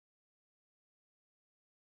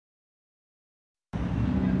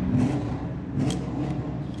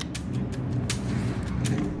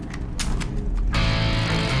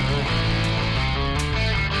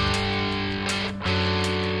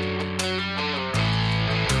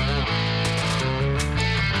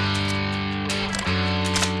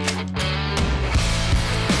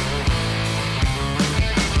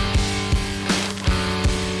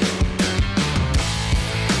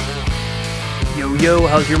Yo,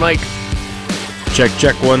 how's your mic?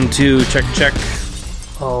 Check, 1, 2, check.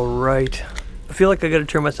 All right. I feel like I gotta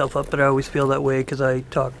turn myself up, but I always feel that way because I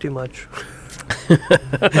talk too much.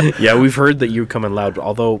 Yeah, we've heard that you come in loud,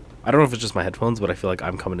 although I don't know if it's just my headphones, but I feel like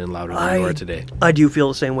I'm coming in louder than you are today. I do feel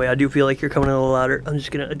the same way. I do feel like you're coming in a little louder. I'm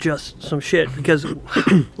just gonna adjust some shit because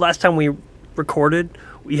last time we recorded,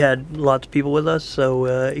 we had lots of people with us, so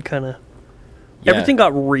it kind of... Yeah. Everything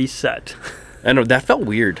got reset. I know, that felt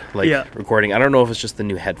weird, recording. I don't know if it's just the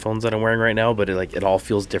new headphones that I'm wearing right now, but it all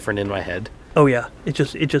feels different in my head. Oh, yeah. It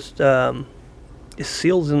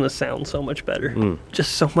seals in the sound so much better.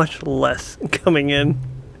 Just so much less coming in.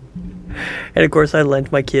 And, of course, I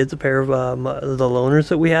lent my kids a pair of the loaners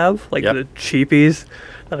that we have, the cheapies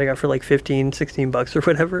that I got for like $15-16 or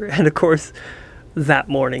whatever. And, of course, that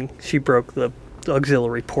morning she broke the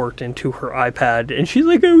auxiliary port into her iPad, and she's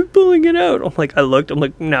like, I was pulling it out. I looked,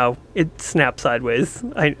 no, it snapped sideways.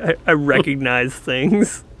 I recognize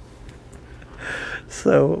things.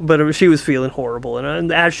 So, but she was feeling horrible,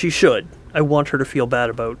 and as she should. I want her to feel bad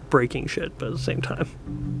about breaking shit, but at the same time.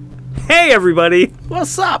 Hey, everybody!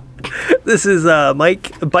 What's up? This is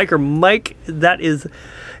Biker Mike. That is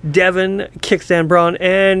Devin, Kickstand Braun,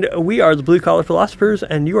 and we are the Blue Collar Philosophers,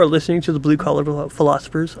 and you are listening to the Blue Collar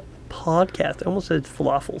Philosophers podcast. I almost said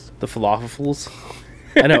falafels. The falafels?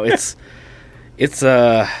 I know, it's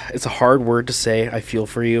a hard word to say. I feel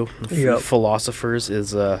for you. Yep. Philosophers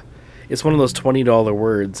is it's one of those $20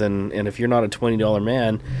 words, and if you're not a $20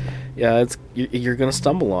 man, yeah, you're gonna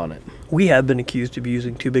stumble on it. We have been accused of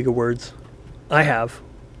using too big of words. I have.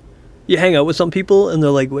 You hang out with some people and they're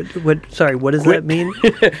like, what does that mean?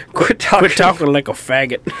 Quit talking like a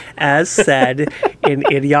faggot. As said in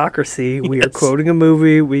Idiocracy, we are quoting a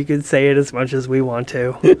movie. We can say it as much as we want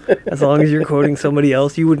to. As long as you're quoting somebody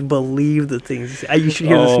else, you wouldn't believe the things. You should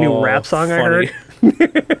hear this new rap song funny. I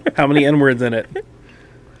heard. How many N-words in it?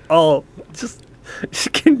 Oh, just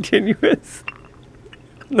continuous.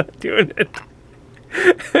 I'm not doing it.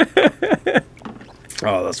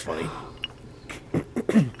 Oh, that's funny.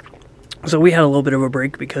 So we had a little bit of a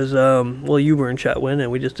break because, you were in Chatwin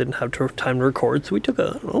and we just didn't have time to record. So we took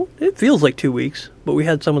it feels like 2 weeks, but we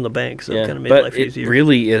had some in the bank, so it kind of made life easier.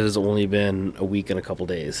 Really, it has only been a week and a couple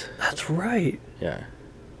days. That's right. Yeah.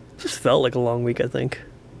 It just felt like a long week, I think.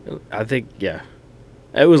 Yeah.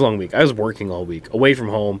 It was a long week. I was working all week, away from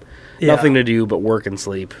home. Yeah. Nothing to do but work and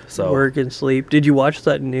sleep. Work and sleep. Did you watch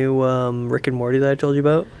that new Rick and Morty that I told you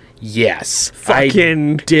about? Yes. I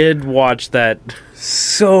did watch that.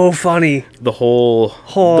 So funny. The whole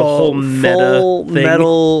meta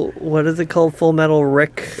thing. What is it called? Full Metal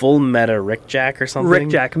Rick? Full Meta Rick Jack or something? Rick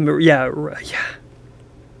Jack. Yeah.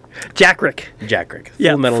 Jack Rick.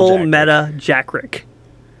 Full Meta Jack Rick.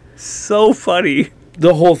 So funny.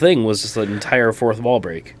 The whole thing was just an entire fourth wall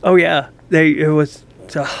break. Oh, yeah. It was...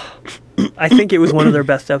 I think it was one of their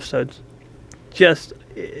best episodes.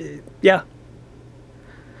 Yeah.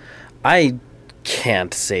 I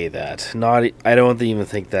can't say that. I don't even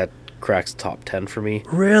think that cracks top 10 for me.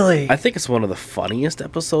 Really? I think it's one of the funniest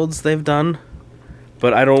episodes they've done,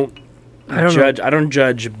 but I don't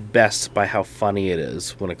judge best by how funny it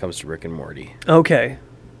is when it comes to Rick and Morty. Okay.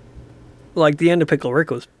 Like the end of Pickle Rick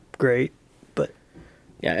was great, but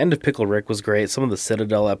yeah, End of Pickle Rick was great. Some of the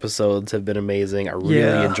Citadel episodes have been amazing. I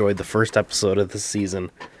really enjoyed the first episode of this season.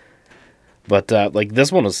 But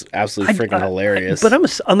this one was absolutely freaking hilarious. But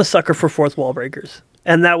I'm a sucker for fourth wall breakers,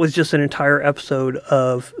 and that was just an entire episode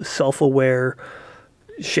of self-aware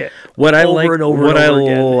shit. What I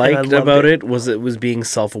liked about it was being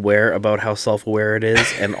self-aware about how self-aware it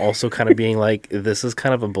is, and also kind of being like, this is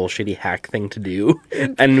kind of a bullshitty hack thing to do,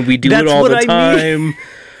 and we do it all the time.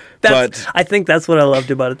 I think that's what I loved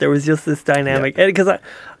about it. There was just this dynamic, because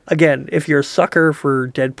again, if you're a sucker for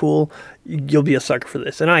Deadpool, you'll be a sucker for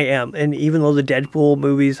this. And I am. And even though the Deadpool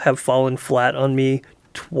movies have fallen flat on me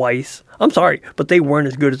twice, I'm sorry, but they weren't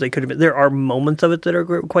as good as they could have been. There are moments of it that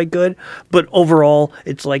are quite good, but overall,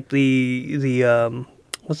 it's like the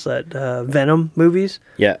what's that, Venom movies?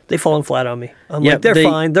 Yeah. They've fallen flat on me. They're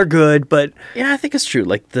fine, they're good, but... Yeah, I think it's true.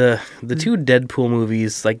 Like, the two Deadpool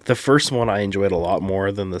movies, like, the first one I enjoyed a lot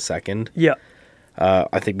more than the second. Yeah.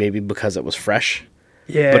 I think maybe because it was fresh.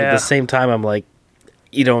 Yeah. But at the same time, I'm like,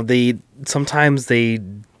 sometimes they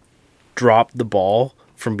drop the ball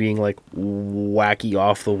from being like wacky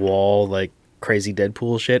off the wall, like crazy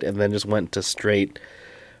Deadpool shit, and then just went to straight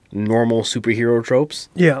normal superhero tropes.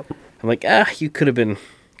 Yeah. I'm like, you could have been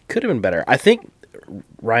better. I think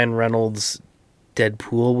Ryan Reynolds'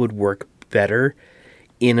 Deadpool would work better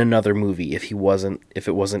in another movie if it wasn't a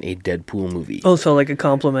Deadpool movie. Oh, so like a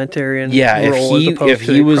complementary role if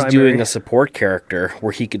he was doing a support character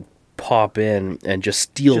where he could pop in and just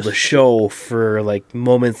steal the show for like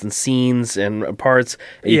moments and scenes and parts,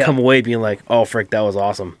 and you come away being like, oh frick, that was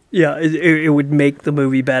awesome. Yeah, it would make the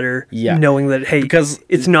movie better, knowing that, hey, because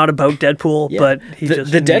it's not about Deadpool, but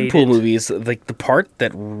the Deadpool movies, like the part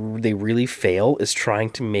that they really fail is trying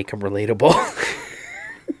to make him relatable.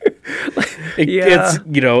 It's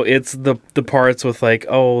it's the parts with like,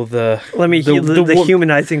 oh, the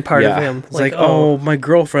humanizing part of him. It's like, oh, my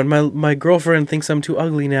girlfriend thinks I'm too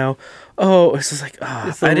ugly now. Oh, it's just like,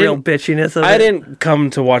 it's the real bitchiness of it. I didn't come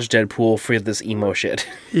to watch Deadpool for this emo shit.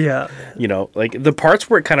 Yeah. Like the parts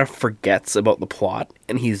where it kind of forgets about the plot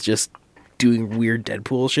and he's just doing weird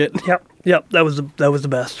Deadpool shit. Yep. That was the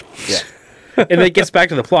best. Yeah. And then it gets back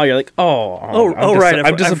to the plot. You're like,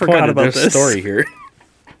 I'm disappointed about this story here.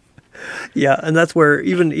 Yeah, and that's where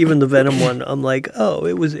even the Venom one, I'm like, oh,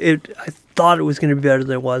 I thought it was going to be better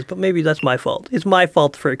than it was, but maybe that's my fault. It's my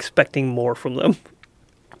fault for expecting more from them.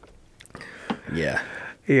 Yeah.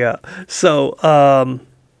 Yeah. So,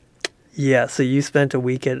 so you spent a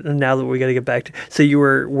weekend, and now that we got to get back to, so you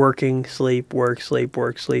were working, sleep, work,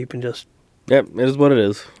 sleep, and just. Yep, it is what it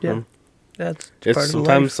is. Yeah. That's it's part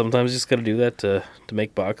of life. Sometimes you just got to do that to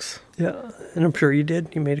make bucks. Yeah, and I'm sure you did.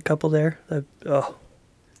 You made a couple there.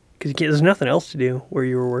 Because there's nothing else to do where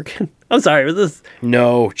you were working. I'm sorry, was this?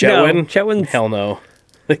 No, Chetwynd? Chetwynd? Hell no.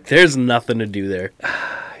 Like, there's nothing to do there.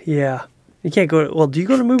 Yeah. You can't go to... Well, do you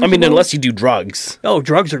go to movies? I mean, unless you do drugs. Oh,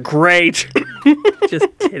 drugs are great. Just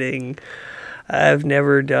kidding. I've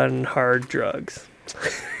never done hard drugs.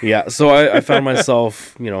 Yeah, so I found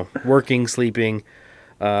myself, working, sleeping.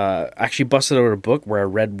 Actually busted out a book where I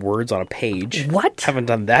read words on a page. What? Haven't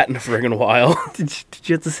done that in a friggin' while. Did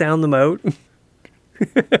you have to sound them out?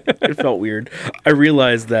 It felt weird. I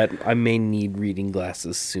realized that I may need reading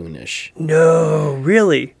glasses soonish. No,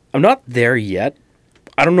 really? I'm not there yet.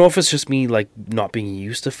 I don't know if it's just me like not being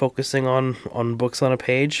used to focusing on books on a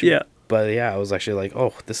page. Yeah. But yeah, I was actually like,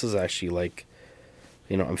 oh, this is actually like,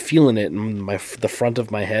 I'm feeling it, and the front of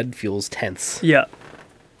my head feels tense. Yeah.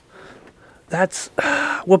 That's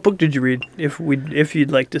what book did you read? If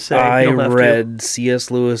you'd like to say, I read C.S.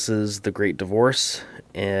 Lewis's The Great Divorce.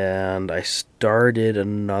 And I started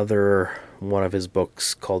another one of his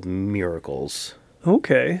books called Miracles.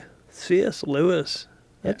 Okay, C.S. Lewis.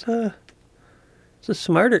 That's it's a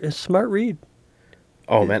smart read.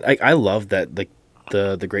 Oh man, I love that. Like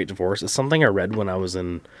the Great Divorce is something I read when I was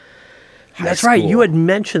in high That's school. right. You had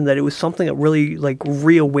mentioned that it was something that really like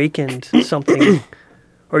reawakened something,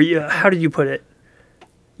 or how did you put it?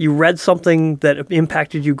 You read something that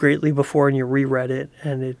impacted you greatly before, and you reread it,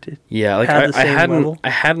 and it had the same level. I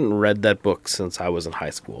hadn't read that book since I was in high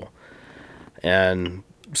school, and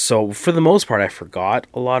so for the most part, I forgot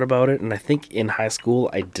a lot about it. And I think in high school,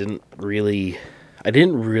 I didn't really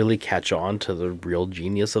catch on to the real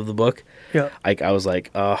genius of the book. Yeah, I was like,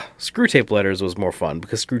 Screw Tape Letters was more fun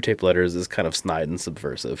because Screw Tape Letters is kind of snide and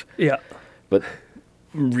subversive. Yeah, but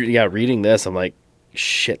reading this, I'm like,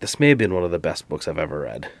 shit, this may have been one of the best books I've ever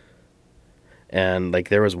read. And like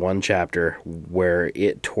there was one chapter where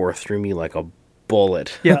it tore through me like a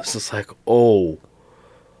bullet. Yeah. It's just like, oh,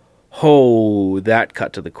 that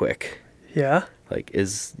cut to the quick. Yeah. Like it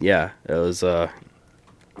was man,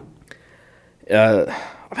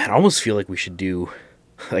 I almost feel like we should do,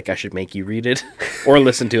 like I should make you read it or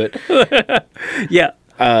listen to it. Yeah.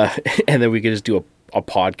 And then we could just do a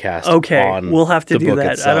podcast. Okay, we'll have to do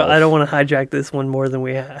that. Itself. I don't want to hijack this one more than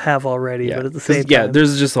we have already, but at the same time. Yeah,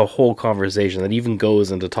 there's just a whole conversation that even goes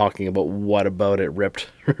into talking about what about it ripped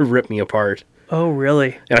me apart. Oh,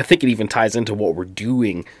 really? And I think it even ties into what we're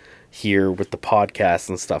doing here with the podcast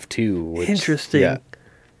and stuff too. Interesting. Yeah.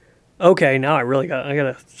 Okay, now I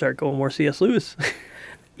gotta start going more C.S. Lewis.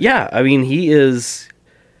 Yeah, I mean he is.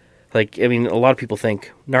 Like, I mean, a lot of people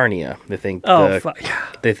think Narnia. They think,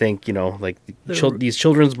 they think, like these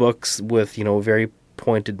children's books with, very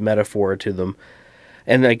pointed metaphor to them,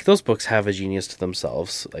 and like those books have a genius to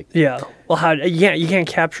themselves. Like, yeah, well, you can't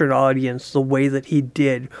capture an audience the way that he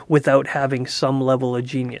did without having some level of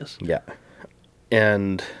genius. Yeah,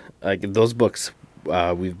 and like those books,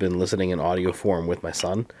 we've been listening in audio form with my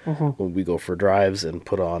son when we go for drives and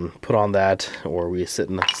put on that, or we sit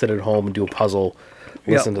at home and do a puzzle.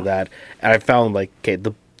 Listen to that, and I found like, okay,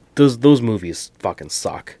 those movies fucking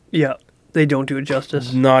suck. Yeah, they don't do it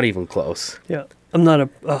justice. Not even close. Yeah, I'm not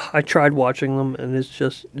I tried watching them, and it's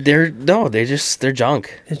just they're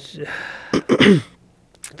junk. It's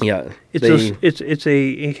yeah, it's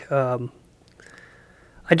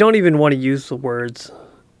I don't even want to use the words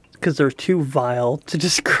because they're too vile to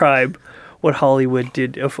describe what Hollywood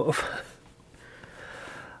did.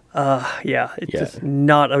 It's just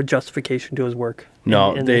not a justification to his work.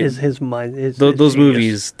 No, and his mind. Those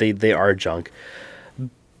movies, they are junk.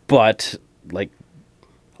 But like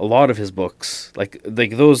a lot of his books, like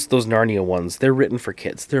those Narnia ones, they're written for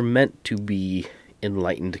kids. They're meant to be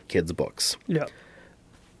enlightened kids' books. Yeah.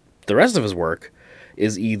 The rest of his work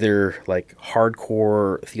is either like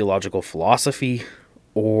hardcore theological philosophy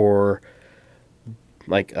or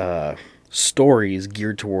like stories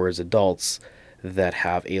geared towards adults that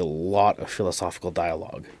have a lot of philosophical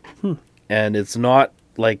dialogue. And it's not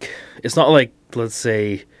like let's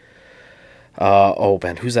say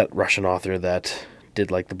who's that Russian author that did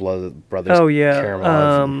like the Brothers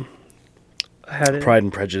Karamazov, I had it. Pride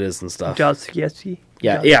and Prejudice and stuff. Dostoevsky.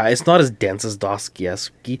 Yeah, it's not as dense as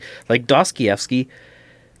Dostoevsky. Like Dostoevsky,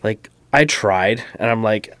 like I tried and I'm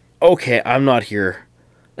like, okay, I'm not here.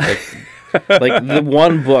 Like the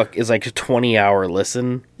one book is like a 20-hour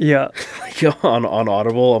listen. Yeah. Like on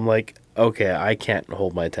Audible, I'm like, okay, I can't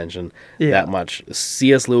hold my attention that much.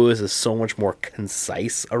 C.S. Lewis is so much more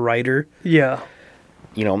concise a writer. Yeah.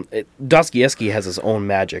 You know, Dostoevsky has his own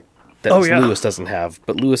magic that Lewis doesn't have,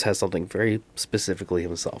 but Lewis has something very specifically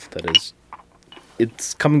himself that is,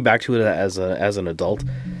 it's coming back to it as an adult,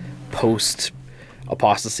 post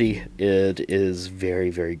apostasy. It is very,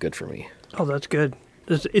 very good for me. Oh, that's good.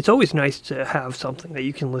 It's always nice to have something that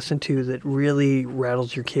you can listen to that really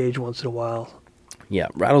rattles your cage once in a while. Yeah,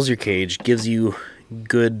 rattles your cage, gives you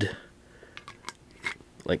good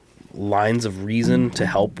like lines of reason to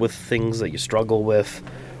help with things that you struggle with,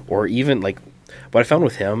 or even like what I found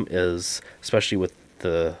with him is, especially with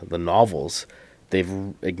the novels,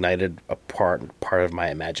 they've ignited a part of my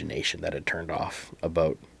imagination that had turned off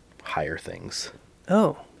about higher things.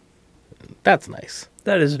 Oh. That's nice.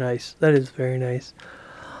 That is nice. That is very nice.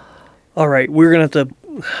 All right, we're going to have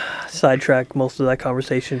to sidetrack most of that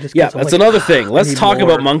conversation. That's another thing. Let's talk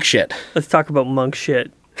about monk shit. Let's talk about monk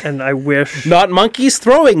shit. And I wish... Not monkeys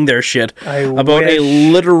throwing their shit. About a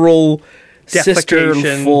literal cistern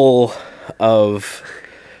full of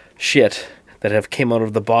shit that have came out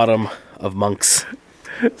of the bottom of monks.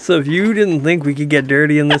 So if you didn't think we could get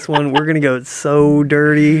dirty in this one, we're going to go so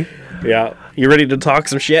dirty. Yeah. You ready to talk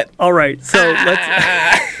some shit? All right, so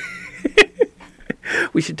let's...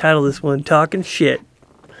 We should title this one Talking Shit.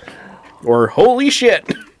 Or Holy Shit.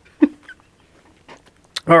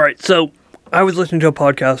 All right, so I was listening to a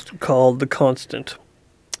podcast called The Constant.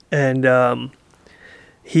 And the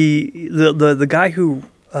guy who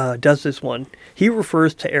does this one, he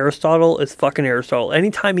refers to Aristotle as fucking Aristotle.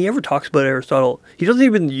 Anytime he ever talks about Aristotle, he doesn't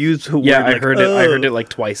even use the word. Yeah, I heard it like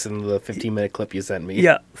twice in the 15-minute clip you sent me.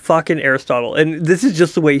 Yeah, fucking Aristotle. And this is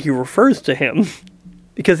just the way he refers to him.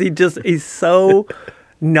 Because he's so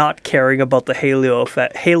not caring about the halo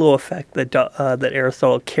effect that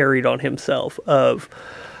Aristotle carried on himself of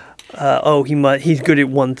he's good at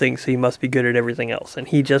one thing, so he must be good at everything else, and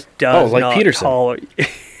he just does not Peterson. tolerate.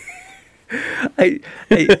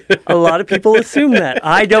 A lot of people assume that.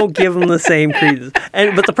 I don't give him the same credence,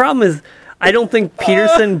 but the problem is, I don't think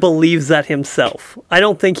Peterson believes that himself. I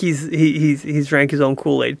don't think he's drank his own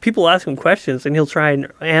Kool-Aid. People ask him questions, and he'll try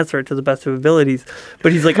and answer it to the best of abilities.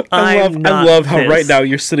 But he's like, I love how right now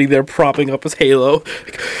you're sitting there propping up his halo.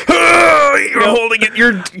 Like, you're holding it.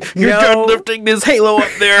 You're deadlifting his halo up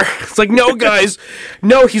there. It's like, no, guys.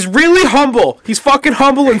 No, he's really humble. He's fucking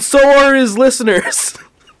humble, and so are his listeners.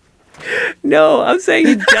 No, I'm saying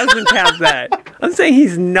he doesn't have that. I'm saying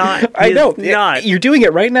he's not. I know. Not. You're doing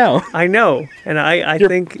it right now. I know. And I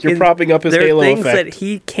think you're propping up his halo effect. There are things that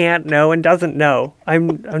he can't know and doesn't know.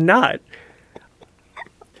 I'm not.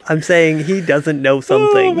 I'm saying he doesn't know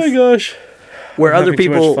some things. Oh my gosh. Where I'm other having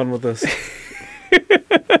people... too much fun with this.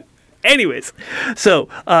 Anyways, so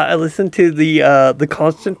I listened to the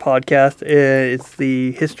Constant podcast. It's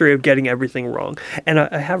the history of getting everything wrong. And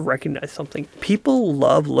I have recognized something. People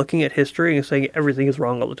love looking at history and saying everything is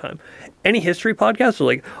wrong all the time. Any history podcasts are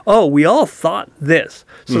like, oh, we all thought this.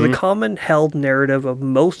 So the common held narrative of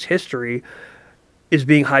most history is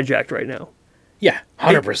being hijacked right now. Yeah,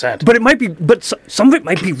 100%. But it might be. But some of it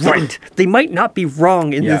might be right. They might not be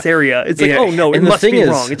wrong in this area. It's like, oh no, it must be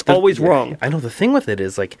wrong. It's always wrong. I know the thing with it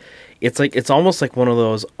is it's almost like one of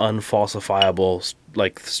those unfalsifiable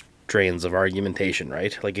like strains of argumentation,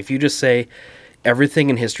 right? Like if you just say everything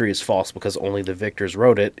in history is false because only the victors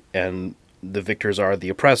wrote it, and the victors are the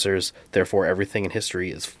oppressors, therefore everything in history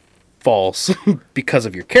is false because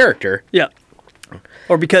of your character. Yeah.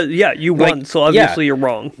 Or because, you won, so obviously you're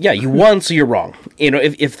wrong. Yeah, you won, so you're wrong.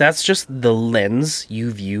 If that's just the lens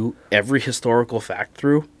you view every historical fact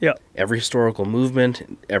through, every historical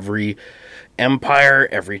movement, every empire,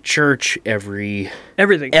 every church, everything.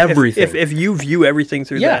 If you view everything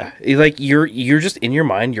through that. Yeah, like you're just in your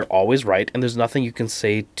mind, you're always right, and there's nothing you can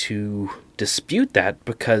say to dispute that,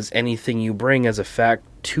 because anything you bring as a fact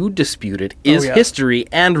to dispute it is history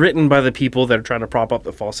and written by the people that are trying to prop up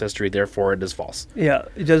the false history, therefore it is false. Yeah,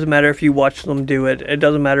 it doesn't matter if you watched them do it. It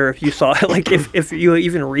doesn't matter if you saw it. Like, if you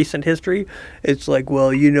even recent history, it's like, well,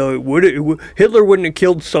 Hitler wouldn't have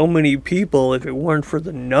killed so many people if it weren't for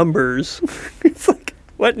the numbers. It's like,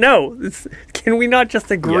 what? No. Can we not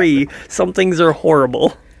just agree some things are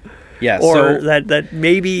horrible? Yeah, or that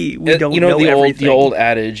maybe we don't know everything. The old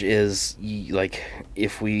adage is, like,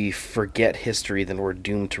 if we forget history, then we're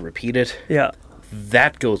doomed to repeat it. Yeah.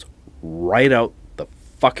 That goes right out the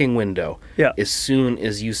fucking window. Yeah. As soon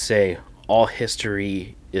as you say all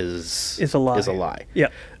history is a lie. Yeah.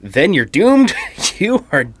 Then you're doomed. You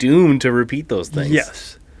are doomed to repeat those things.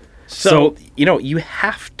 Yes. So, you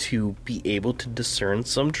have to be able to discern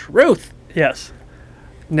some truth. Yes.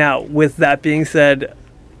 Now, with that being said,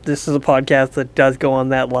 this is a podcast that does go on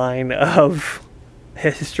that line of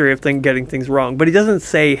history of getting things wrong. But he doesn't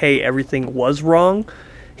say, hey, everything was wrong.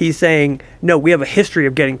 He's saying, no, we have a history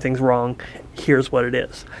of getting things wrong. Here's what it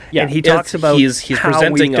is. Yeah, and he talks about how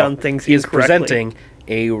we've done things incorrectly. He's presenting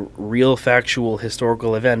a real factual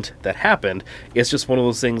historical event that happened. It's just one of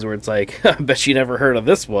those things where it's like, I bet you never heard of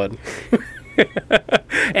this one.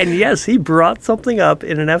 And yes, he brought something up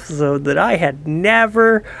in an episode that I had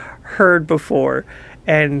never heard before.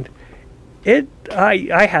 And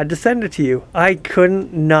I had to send it to you. I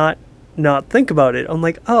couldn't not think about it. I'm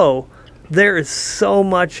like, oh, there is so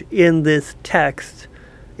much in this text,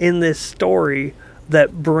 in this story,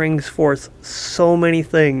 that brings forth so many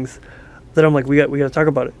things that I'm like, we got to talk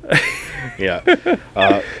about it. Yeah.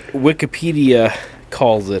 Wikipedia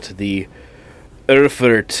calls it the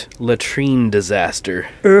Erfurt Latrine Disaster.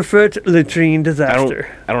 Erfurt Latrine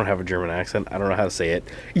Disaster. I don't have a German accent. I don't know how to say it.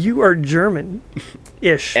 You are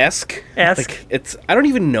German-ish. Esque. Esque. Like, I don't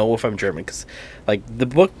even know if I'm German, because like the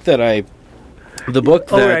book that has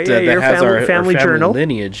our family journal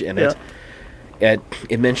lineage in it.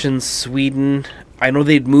 It mentions Sweden. I know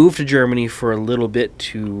they'd moved to Germany for a little bit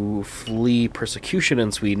to flee persecution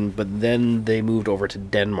in Sweden, but then they moved over to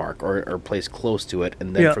Denmark or a place close to it,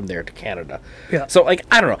 and then from there to Canada. Yeah. So, like,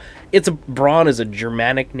 I don't know. Braun is a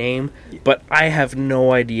Germanic name, but I have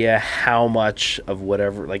no idea how much of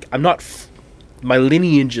whatever. Like, my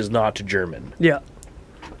lineage is not German. Yeah.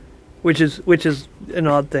 Which is an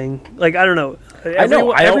odd thing. Like, I don't know.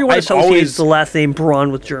 Everyone associates the last name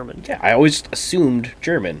Braun with German. Yeah, I always assumed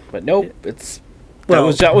German, but nope,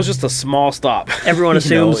 that was just a small stop. Everyone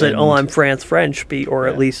assumes that, I'm France-French, or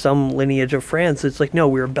at least some lineage of France. It's like, no,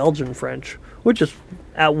 we're Belgian-French, which is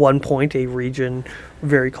at one point a region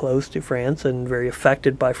very close to France and very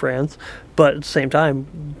affected by France, but at the same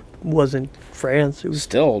time wasn't France. It was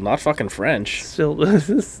still not fucking French. Still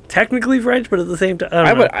technically French, but at the same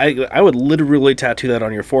time, I would literally tattoo that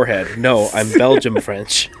on your forehead. No, I'm Belgian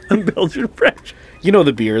French. I'm Belgian French. You know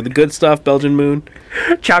the beer, the good stuff, Belgian Moon,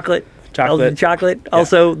 chocolate. Belgian chocolate. Yeah.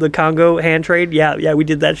 Also, the Congo hand trade. Yeah, we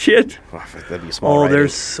did that shit. Oh, that'd be small. Writing.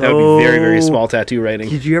 There's that would be very, very small tattoo writing.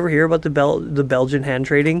 Did you ever hear about the Belgian hand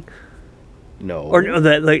trading? No. Or no,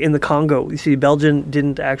 that like in the Congo. You see, Belgium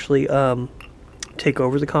didn't actually take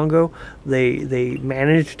over the Congo. They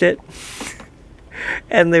managed it,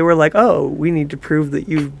 and they were like, "Oh, we need to prove that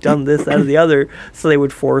you've done this, that, or the other." So they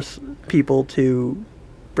would force people to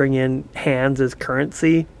bring in hands as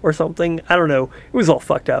currency or something. I don't know. It was all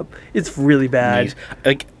fucked up. It's really bad. Nice.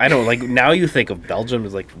 Like, I don't like, now you think of Belgium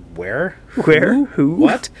as like, where? Who?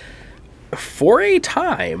 What? For a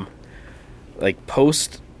time, like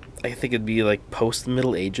I think it'd be like post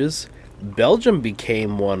Middle Ages, Belgium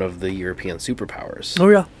became one of the European superpowers. Oh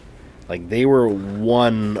yeah. Like, they were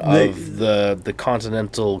one of the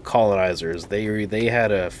continental colonizers. They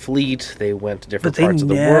had a fleet. They went to different parts of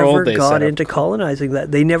the world. They never got into colonizing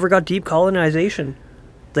that. They never got deep colonization.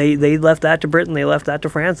 They left that to Britain. They left that to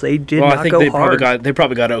France. They did not go hard. They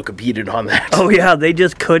probably got outcompeted on that. Oh yeah, they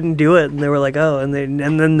just couldn't do it, and they were like, and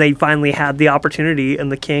then they finally had the opportunity,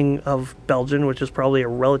 and the king of Belgium, which is probably a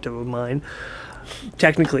relative of mine.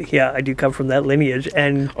 Technically, yeah, I do come from that lineage,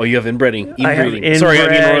 and you have inbreeding. Sorry,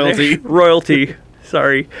 I mean royalty. Royalty.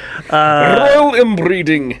 Sorry. Royal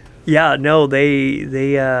inbreeding. Yeah, no, they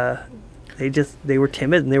were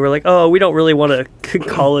timid, and they were like, "Oh, we don't really want to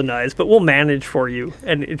colonize, but we'll manage for you."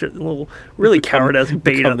 And it's a little really cowardice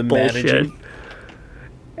beta bullshit.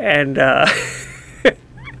 And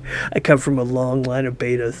I come from a long line of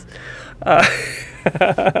betas.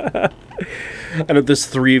 I know there's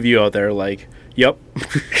 3 of you out there like, yep,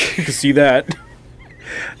 you can see that.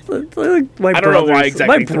 My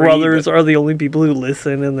brothers are the only people who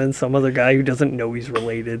listen, and then some other guy who doesn't know he's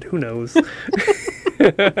related. Who knows?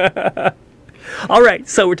 All right,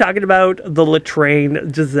 so we're talking about the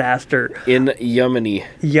Latrine Disaster. In Yemeni.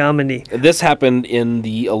 This happened in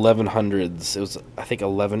the 1100s. It was, I think,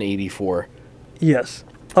 1184. Yes.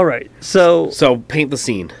 All right, so paint the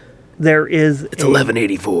scene. There is It's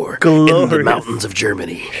 1184 glorious, in the mountains of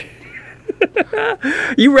Germany.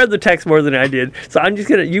 You read the text more than I did, so I'm just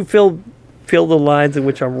gonna fill the lines in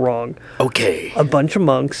which I'm wrong. Okay. A bunch of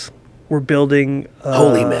monks were building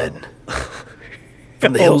holy men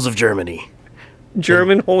from the hills of Germany.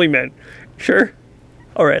 German holy men. Sure.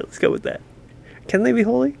 All right, let's go with that. Can they be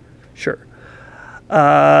holy? Sure.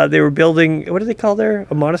 They were building, what do they call there?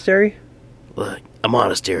 A monastery? A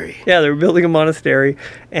monastery. Yeah, they were building a monastery,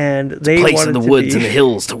 and it's a place in the woods and the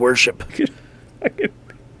hills to worship.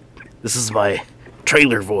 This is my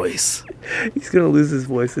trailer voice. He's going to lose his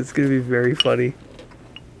voice. It's going to be very funny.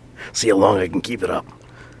 See how long I can keep it up.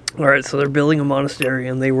 All right, so they're building a monastery,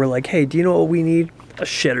 and they were like, hey, do you know what we need? A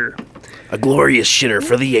shitter. A glorious shitter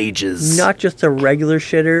for the ages. Not just a regular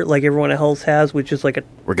shitter like everyone else has, which is like a...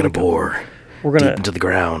 We're going to bore deep into the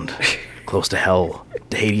ground, close to hell,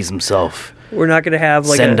 to Hades himself. We're not going to have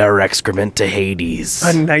like send our excrement to Hades. A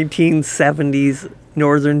 1970s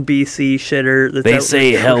northern BC shitter. They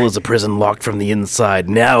say hell is a prison locked from the inside.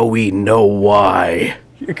 Now we know why.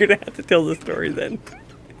 You're going to have to tell the story then.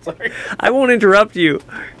 Sorry. I won't interrupt you.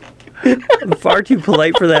 I'm far too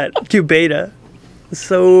polite for that. Too beta.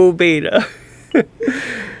 So beta.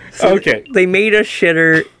 Okay. They made a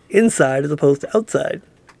shitter inside as opposed to outside.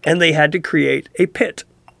 And they had to create a pit.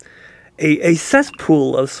 A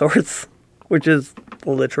cesspool of sorts. Which is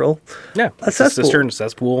literal. Yeah. A cistern, a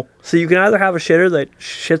cesspool. So you can either have a shitter that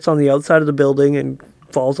shits on the outside of the building and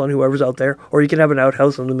falls on whoever's out there, or you can have an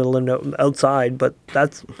outhouse in the middle of outside, but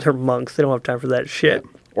that's for monks. They don't have time for that shit.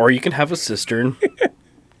 Yeah. Or you can have a cistern,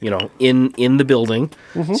 in the building,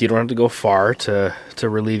 so you don't have to go far to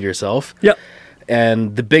relieve yourself. Yep.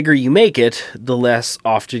 And the bigger you make it, the less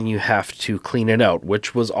often you have to clean it out,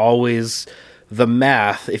 which was always the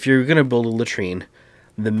math. If you're going to build a latrine,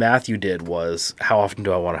 the math you did was, how often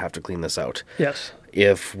do I want to have to clean this out? Yes.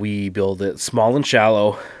 If we build it small and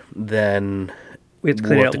shallow, then we have to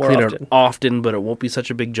clean it out often, but it won't be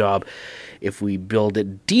such a big job. If we build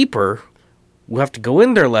it deeper, we'll have to go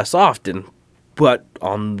in there less often. But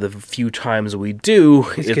on the few times we do,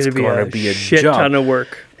 it's going to be a shit job. Ton of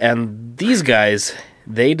work. And these guys,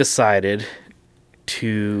 they decided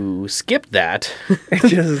to skip that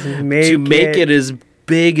just make it as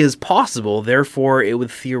big as possible. Therefore, it would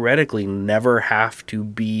theoretically never have to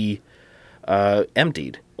be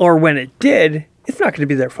emptied. Or when it did, it's not going to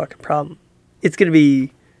be their fucking problem. It's going to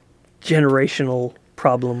be generational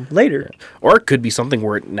problem later. Or it could be something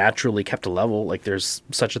where it naturally kept a level. Like there's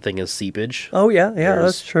such a thing as seepage. Oh yeah,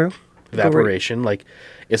 that's true. Evaporation. Like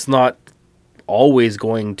it's not always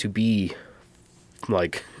going to be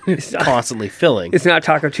like constantly filling. It's not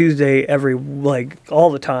Taco Tuesday all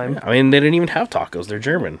the time. I mean, they didn't even have tacos. They're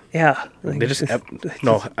German. Yeah. They just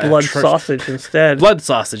blood sausage instead. Blood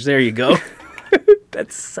sausage. There you go.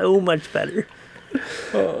 That's so much better.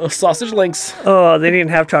 Sausage links. Oh, they didn't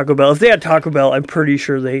have Taco Bell. If they had Taco Bell, I'm pretty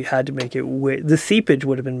sure they had to make it the seepage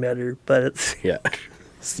would have been better, but it's... Yeah.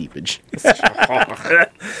 Seepage.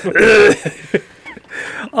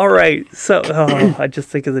 All right. So, I just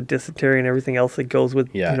think of the dysentery and everything else that goes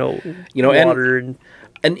with, water and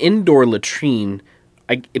an indoor latrine.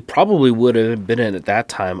 It probably would have been at that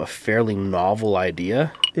time a fairly novel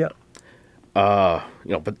idea. Yeah.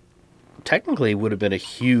 But technically it would have been a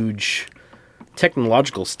huge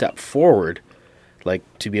technological step forward, like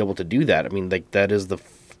to be able to do that. I mean, like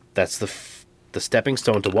that's the stepping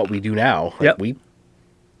stone to what we do now. Like, we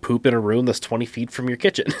poop in a room that's 20 feet from your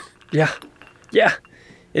kitchen. Yeah. Yeah.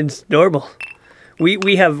 It's normal.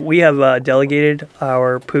 We have delegated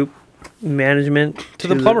our poop management to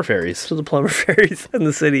the plumber fairies. To the plumber fairies in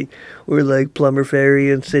the city. We're like, plumber fairy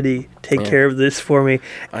in city, take care of this for me.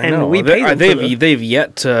 I know. We pay them they've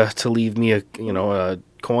yet to leave me a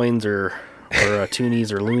coins or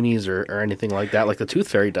toonies or loonies or anything like that, like the tooth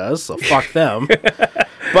fairy does. So fuck them.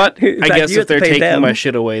 But I guess if they're taking my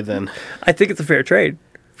shit away, then I think it's a fair trade.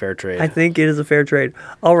 Fair trade. I think it is a fair trade.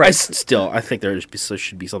 All right. I think there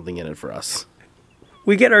should be something in it for us.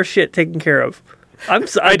 We get our shit taken care of.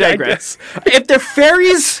 I digress. If they're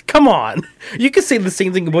fairies, come on. You could say the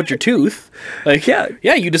same thing about your tooth. Like, yeah,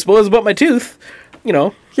 you dispose about my tooth. you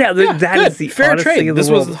know. Yeah, that is the fair trade. This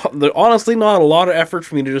was honestly not a lot of effort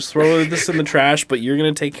for me to just throw this in the trash, but you're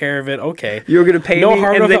going to take care of it. Okay. You're going to pay me,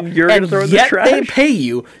 and then you're going to throw it in the trash? They pay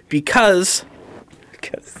you because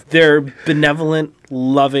they're benevolent,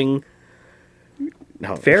 loving...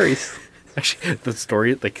 No. Fairies. Actually, the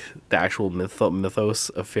story, like the actual mythos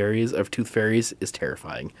of fairies, of tooth fairies, is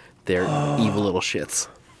terrifying. They're evil little shits.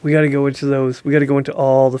 We got to go into those. We got to go into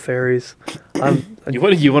all the fairies. You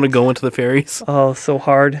want to go into the fairies? Oh, so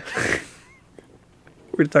hard.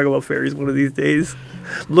 We're going to talk about fairies one of these days.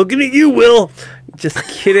 Looking at you, Will. Just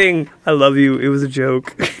kidding. I love you. It was a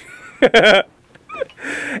joke.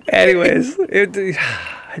 Anyways,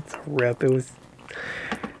 it's a rip. It was...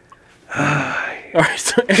 All right,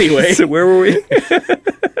 so anyway. So where were we?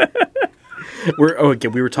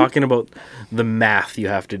 We were talking about the math you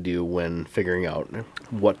have to do when figuring out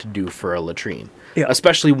what to do for a latrine. Yeah.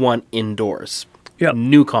 Especially one indoors. Yeah.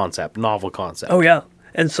 New concept, novel concept. Oh, yeah.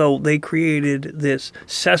 And so they created this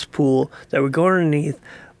cesspool that would go underneath.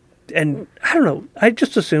 And I don't know. I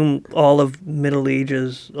just assume all of Middle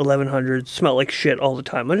Ages, 1100s, smell like shit all the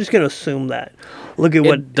time. I'm just going to assume that. Look at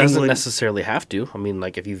what it doesn't necessarily have to. I mean,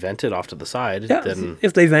 like if you vent it off to the side, then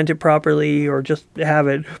if they vent it properly or just have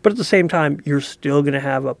it. But at the same time, you're still going to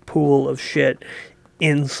have a pool of shit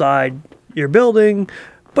inside your building,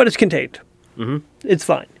 but it's contained. Mm-hmm. It's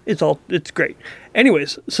fine. It's great.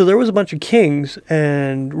 Anyways, so there was a bunch of kings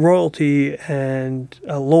and royalty and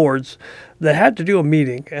lords that had to do a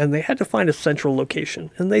meeting, and they had to find a central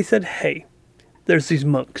location. And they said, hey, there's these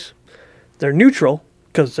monks. They're neutral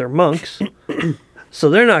because they're monks, so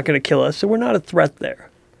they're not going to kill us, so we're not a threat there.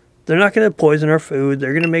 They're not going to poison our food.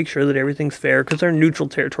 They're going to make sure that everything's fair because they're neutral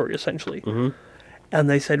territory, essentially. Mm-hmm. And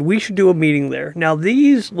they said, we should do a meeting there. Now,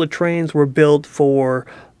 these latrines were built for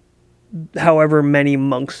however many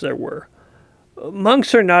monks there were.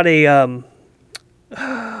 Monks are not a...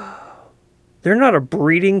 they're not a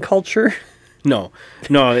breeding culture. No,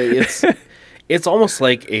 it's almost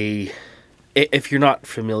like if you're not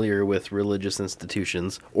familiar with religious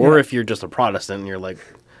institutions, or if you're just a Protestant and you're like,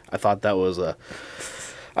 I thought that was a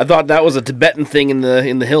Tibetan thing in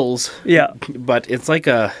the hills. Yeah, but it's like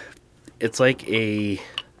a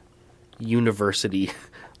university,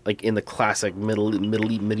 like in the classic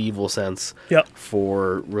medieval sense. Yep.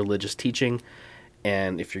 For religious teaching,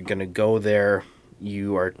 and if you're gonna go there,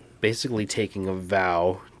 you are basically taking a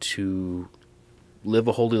vow to live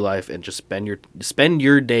a holy life and just spend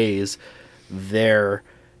your days there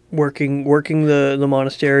working the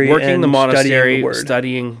monastery,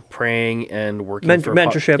 studying, praying, and working for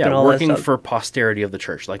mentorship and all that stuff. Working for posterity of the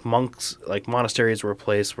church. Like monks, like monasteries were a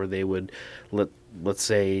place where they would let's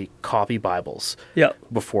say copy Bibles. Yeah.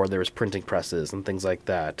 Before there was printing presses and things like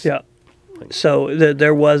that. Yeah. So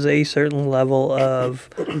there was a certain level of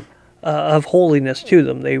holiness to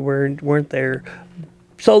them. They weren't there.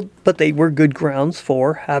 So, but they were good grounds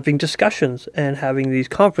for having discussions and having these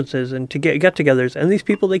conferences and to get-togethers. And these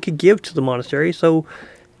people they could give to the monastery, so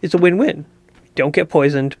it's a win-win. Don't get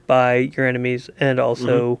poisoned by your enemies and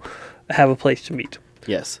also have a place to meet.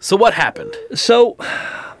 Yes. So what happened? So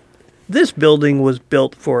this building was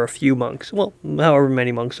built for a few monks. Well, however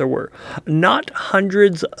many monks there were. Not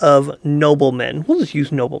hundreds of noblemen. We'll just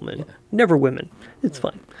use noblemen. Yeah. Never women. It's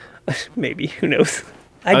fine. Maybe. Who knows?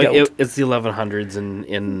 I don't. It's the 1100s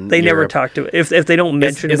in They Europe. never talked to it. If they don't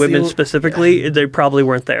mention women specifically, they probably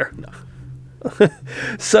weren't there. No.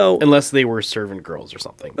 So unless they were servant girls or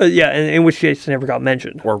something. Yeah, in which case they never got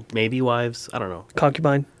mentioned. Or maybe wives. I don't know.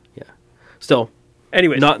 Concubine. Yeah. Still.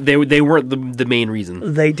 Anyways. They weren't the main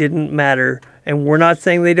reason. They didn't matter. And we're not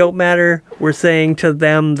saying they don't matter. We're saying to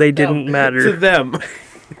them they didn't matter. To them.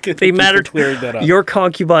 They matter. Clearing that up. Your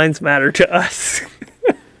concubines matter to us.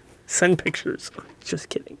 Send pictures. Just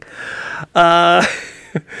kidding.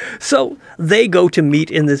 So they go to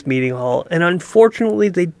meet in this meeting hall, and unfortunately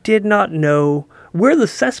they did not know where the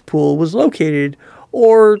cesspool was located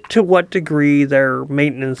or to what degree their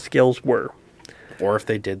maintenance skills were. Or if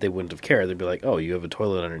they did, they wouldn't have cared. They'd be like, oh, you have a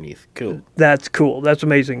toilet underneath. Cool. That's cool. That's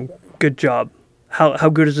amazing. Good job. How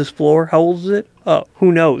good is this floor? How old is it? Oh,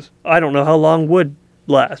 who knows? I don't know how long wood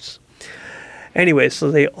lasts. Anyway,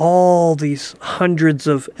 so all these hundreds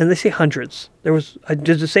of, and they say hundreds. There was,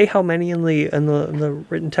 did it say how many in the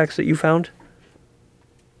written text that you found?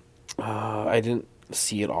 I didn't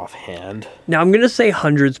see it offhand. Now I'm going to say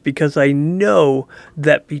hundreds because I know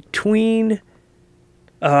that between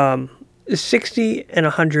 60 and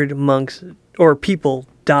 100 monks or people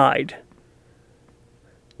died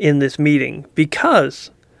in this meeting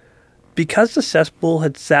because the cesspool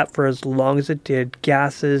had sat for as long as it did,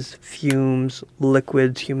 gases, fumes,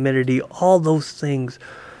 liquids, humidity, all those things,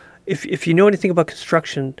 if you know anything about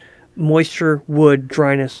construction, moisture, wood,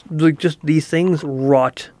 dryness, like just these things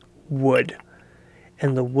rot wood.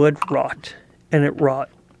 And the wood rot, and it rot,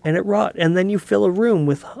 and it rot. And then you fill a room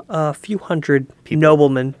with a few hundred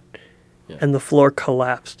noblemen, and the floor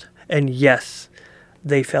collapsed. And yes,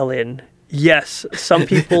 they fell in. Yes, some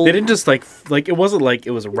people... They didn't just, like, it wasn't like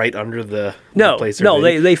it was right under the place. No,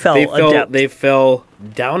 they fell a depth. They fell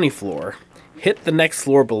down a floor, hit the next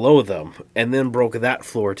floor below them, and then broke that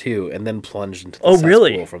floor too, and then plunged into the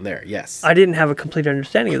cesspool from there. Yes. I didn't have a complete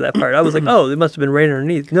understanding of that part. I was like, oh, it must have been right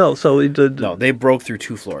underneath. No, so... No, they broke through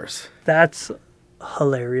 2 floors. That's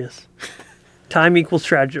hilarious. Time equals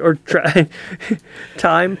strategy, or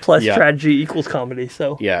time plus strategy equals comedy,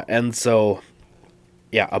 so... Yeah, and so...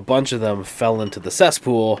 Yeah, a bunch of them fell into the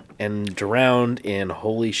cesspool and drowned in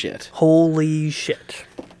holy shit. Holy shit.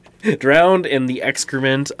 Drowned in the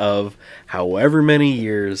excrement of however many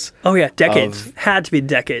years. Oh yeah, decades. Had to be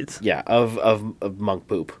decades. Yeah, of monk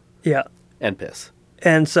poop. Yeah. And piss.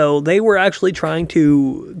 And so they were actually trying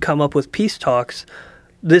to come up with peace talks.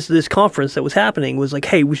 This conference that was happening was like,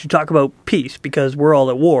 hey, we should talk about peace because we're all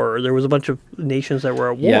at war. There was a bunch of nations that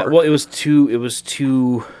were at war. Yeah, well, it was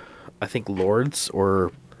two I think lords,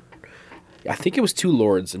 or I think it was 2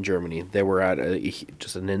 lords in Germany. They were at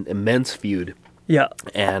just an immense feud. Yeah.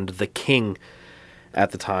 And the king at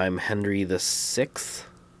the time, Henry VI,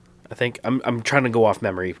 I think. I'm trying to go off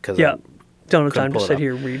memory because don't have time to sit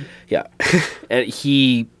here and read. Yeah. And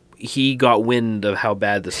he got wind of how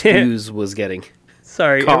bad the fuse was getting.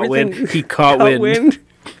 Sorry. He caught wind.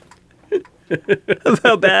 Of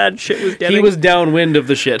how bad shit was getting. He was downwind of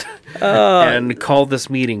the shit and called this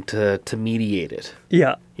meeting to mediate it.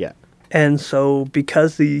 Yeah. Yeah. And so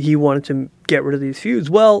because he wanted to get rid of these feuds,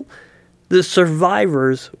 well, the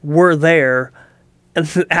survivors were there.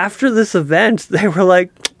 And after this event, they were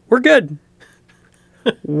like, we're good.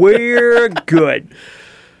 We're good.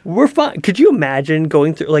 We're fine. Could you imagine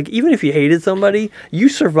going through, like, even if you hated somebody, you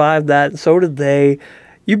survived that, so did they.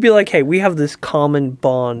 You'd be like, hey, we have this common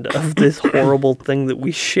bond of this horrible thing that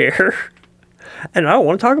we share. And I don't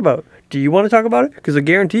want to talk about it. Do you want to talk about it? Because I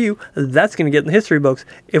guarantee you that's going to get in the history books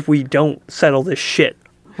if we don't settle this shit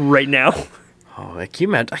right now. Oh, I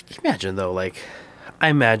can imagine, though, like, I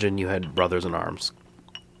imagine you had brothers in arms,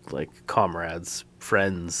 like comrades,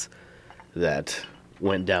 friends that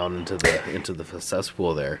went down into the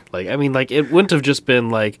cesspool there. Like, I mean, like, it wouldn't have just been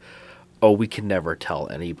like, oh, we can never tell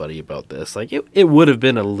anybody about this. Like, it would have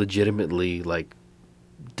been a legitimately, like,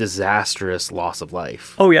 disastrous loss of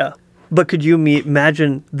life. Oh, yeah. But could you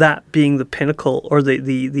imagine that being the pinnacle or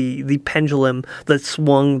the pendulum that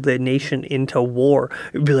swung the nation into war?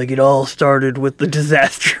 It would be like it all started with the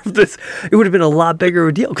disaster of this. It would have been a lot bigger of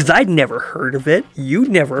a deal because I'd never heard of it. You'd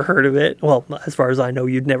never heard of it. Well, as far as I know,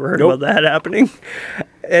 you'd never heard about that happening.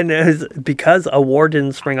 And it was because a war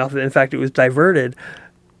didn't spring off of it. In fact, it was diverted.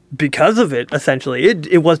 Because of it, essentially,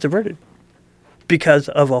 it was diverted because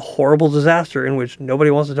of a horrible disaster in which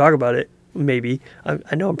nobody wants to talk about it. Maybe.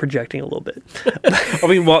 I know I'm projecting a little bit.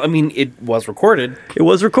 I mean, it was recorded. It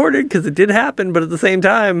was recorded because it did happen, but at the same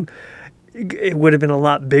time, it would have been a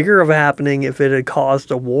lot bigger of a happening if it had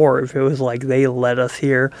caused a war, if it was like they led us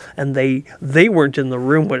here and they weren't in the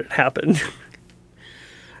room when it happened.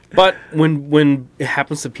 But when it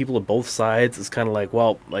happens to people at both sides, it's kind of like,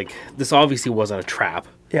 well, like, this obviously wasn't a trap.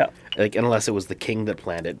 Yeah. Like, unless it was the king that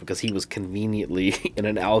planned it, because he was conveniently in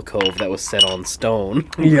an alcove that was set on stone.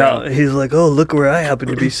 Yeah, he's like, oh, look where I happen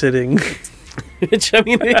to be sitting. Which, I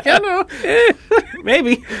mean, I don't know.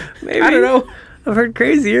 Maybe. I don't know. I've heard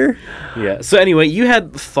crazier. Yeah. So anyway, you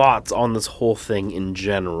had thoughts on this whole thing in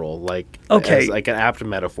general, like, as like an apt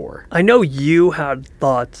metaphor. I know you had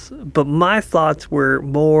thoughts, but my thoughts were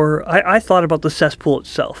more... I thought about the cesspool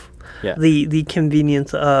itself. Yeah. The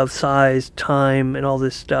convenience of size, time, and all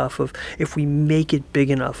this stuff of if we make it big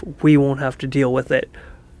enough, we won't have to deal with it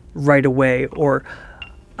right away.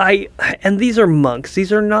 And these are monks.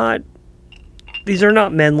 These are not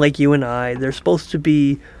men like you and I. They're supposed to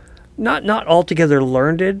be not altogether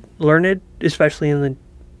learned, especially in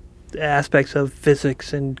the aspects of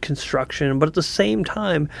physics and construction. But at the same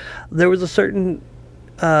time, there was a certain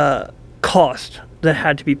cost that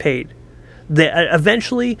had to be paid.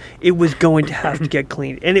 Eventually, it was going to have to get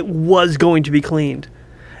cleaned, and it was going to be cleaned.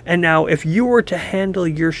 And now, if you were to handle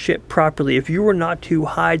your shit properly, if you were not to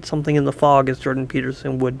hide something in the fog, as Jordan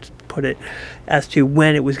Peterson would put it, as to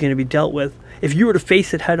when it was going to be dealt with, if you were to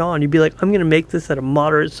face it head on, you'd be like, I'm going to make this at a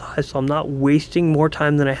moderate size, so I'm not wasting more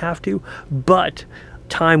time than I have to, but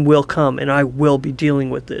time will come, and I will be dealing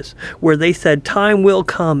with this. Where they said, time will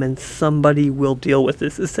come, and somebody will deal with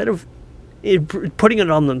this, instead of putting it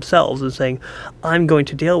on themselves and saying, I'm going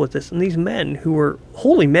to deal with this. And these men who are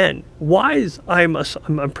holy men, wise, I'm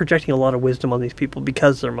projecting a lot of wisdom on these people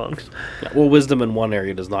because they're monks. Yeah, well, wisdom in one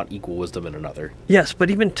area does not equal wisdom in another. Yes, but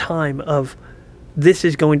even time of this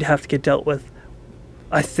is going to have to get dealt with,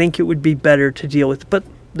 I think it would be better to deal with. But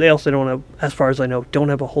they also don't have, as far as I know, don't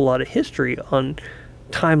have a whole lot of history on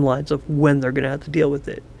timelines of when they're going to have to deal with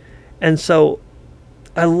it. And so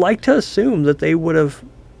I like to assume that they would have,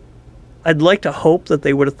 I'd like to hope that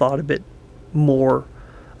they would have thought a bit more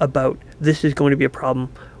about this is going to be a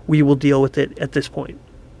problem. We will deal with it at this point.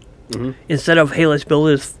 Mm-hmm. Instead of, hey, let's build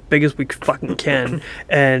it as big as we fucking can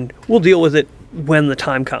and we'll deal with it when the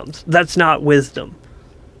time comes. That's not wisdom.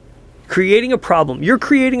 Creating a problem.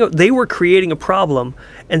 They were creating a problem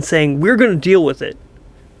and saying, we're going to deal with it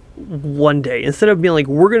one day. Instead of being like,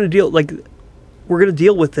 we're going to deal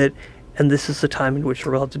with it and this is the time in which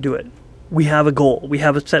we're about to do it. We have a goal. We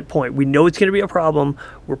have a set point. We know it's going to be a problem.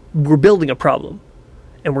 We're building a problem,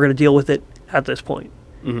 and we're going to deal with it at this point.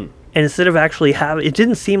 Mm-hmm. And instead of actually it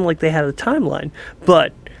didn't seem like they had a timeline.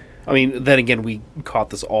 But I mean, then again, we caught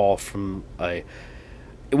this all from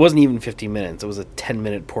it wasn't even 15 minutes. It was a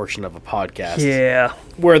 10-minute portion of a podcast. Yeah,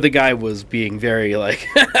 where the guy was being very like,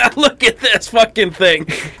 "Look at this fucking thing."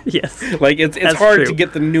 Yes, like it's hard to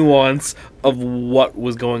get the nuance of what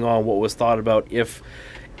was going on, what was thought about, if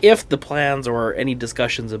the plans or any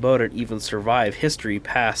discussions about it even survive history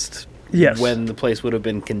past when the place would have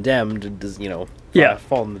been condemned,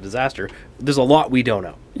 fall in the disaster. There's a lot we don't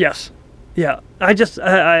know. Yes. Yeah.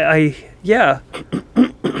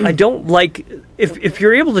 I don't like, if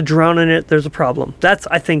you're able to drown in it, there's a problem. That's,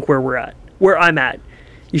 I think, where I'm at.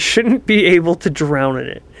 You shouldn't be able to drown in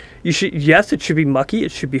it. Yes, it should be mucky,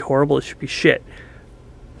 it should be horrible, it should be shit.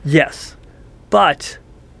 Yes. But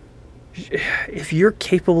if you're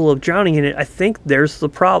capable of drowning in it, I think there's the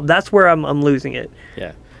problem. That's where I'm losing it.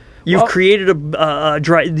 Yeah, you've created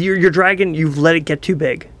your dragon. You've let it get too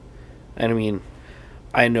big. And I mean,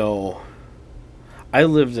 I know. I've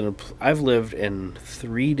lived in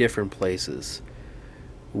 3 different places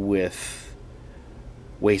with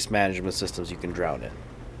waste management systems you can drown in.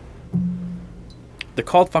 They're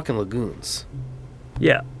called fucking lagoons.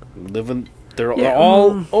 Yeah, They're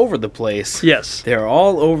all over the place. Yes. They're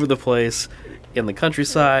all over the place in the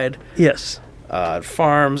countryside. Yes.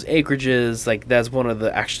 Farms, acreages, like that's one of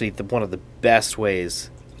the best ways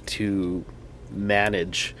to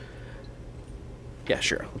manage. Yeah,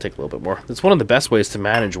 sure. I'll take a little bit more. It's one of the best ways to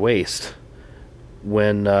manage waste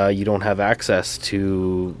when you don't have access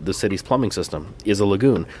to the city's plumbing system is a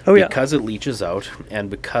lagoon. Oh, yeah. Because it leaches out and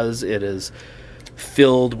because it is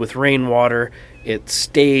filled with rainwater, it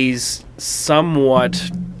stays somewhat...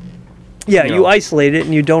 Yeah, you isolate it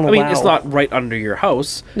and you don't allow... I mean, it's not right under your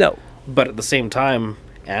house. No. But at the same time,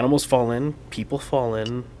 animals fall in, people fall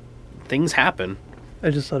in, things happen. I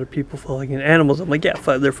just thought of people falling in. Animals, I'm like, yeah,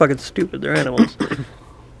 they're fucking stupid. They're animals.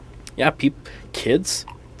 Yeah, kids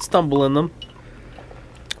stumble in them.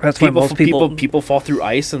 That's why most people fall through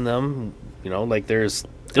ice in them. Like there's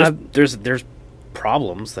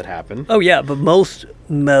problems that happen. Oh yeah, but most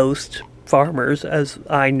farmers, as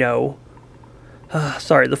I know,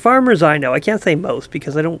 the farmers I know, I can't say most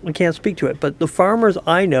because I can't speak to it, but the farmers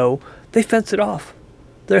I know, they fence it off.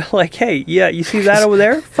 They're like, hey, yeah, you see that over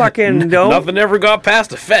there? Fucking don't. Nothing ever got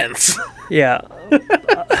past a fence. Yeah.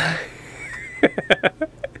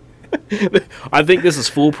 I think this is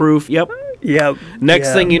foolproof. Yep. Yep.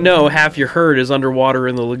 Next thing you know, half your herd is underwater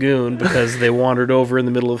in the lagoon because they wandered over in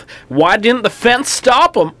the middle of... Why didn't the fence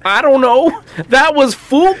stop them? I don't know. That was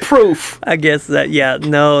foolproof. I guess that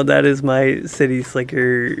is my city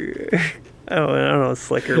slicker. I don't know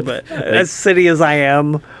slicker, but as city as I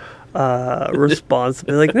am, response.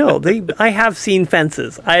 Like, no, I have seen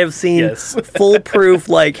fences. I have seen foolproof,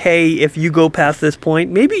 like, hey, if you go past this point,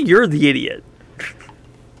 maybe you're the idiot.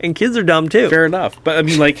 And kids are dumb too. Fair enough. But I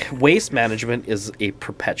mean, like, waste management is a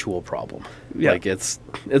perpetual problem. Yeah. Like it's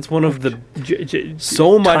one of the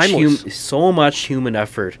so much human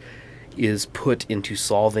effort is put into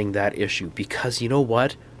solving that issue because you know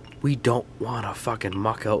what? We don't want to fucking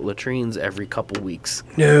muck out latrines every couple weeks.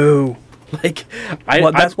 No. Like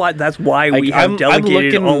that's why we have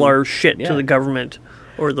delegated all our shit to the government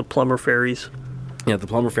or the plumber ferries. Yeah, the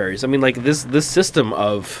plumber ferries. I mean, like this system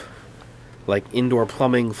of like indoor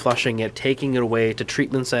plumbing, flushing it, taking it away to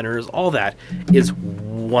treatment centers, all that is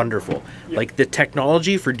wonderful. Yep. Like the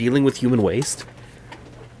technology for dealing with human waste.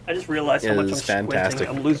 I just realized how much I'm fantastic.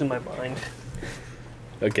 I'm losing my mind.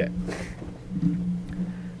 Okay.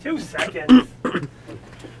 2 seconds.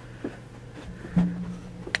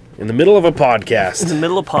 In the middle of a podcast. In the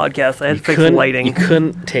middle of a podcast, I had to fix lighting. You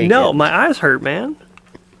couldn't take it. No, my eyes hurt, man.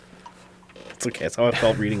 It's okay. That's how I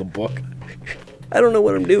felt reading a book. I don't know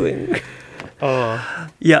what I'm doing.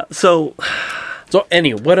 Yeah, so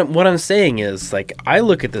anyway, what I'm saying is, like, I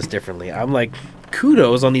look at this differently. I'm like,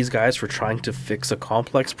 kudos on these guys for trying to fix a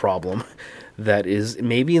complex problem that is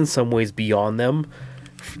maybe in some ways beyond them.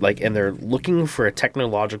 Like, and they're looking for a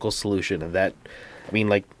technological solution that, I mean,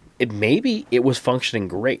 like, it was functioning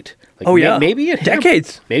great. Like, maybe it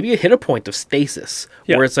decades. Maybe it hit a point of stasis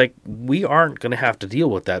where it's like, we aren't going to have to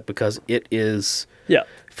deal with that because it is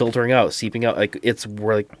filtering out, seeping out. Like, it's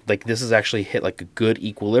where like this has actually hit like a good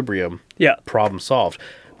equilibrium. Yeah, problem solved.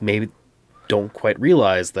 Maybe don't quite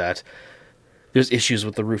realize that there's issues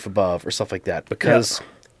with the roof above or stuff like that because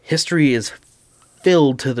history is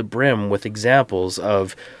filled to the brim with examples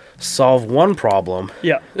of solve one problem,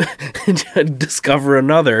 and discover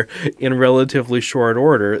another in relatively short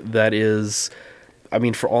order that is, I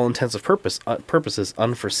mean, for all intents and purposes,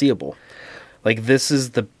 unforeseeable. Like, this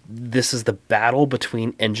is the battle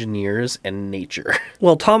between engineers and nature.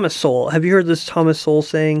 Well, Thomas Sowell, have you heard this Thomas Sowell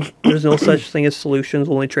saying, there's no such thing as solutions,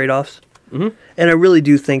 only trade-offs? Mm-hmm. And I really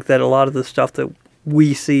do think that a lot of the stuff that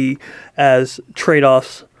we see as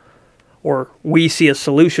trade-offs or we see as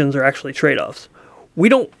solutions are actually trade-offs. We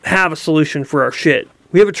don't have a solution for our shit.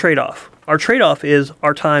 We have a trade-off. Our trade-off is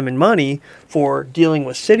our time and money for dealing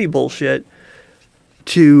with city bullshit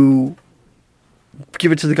to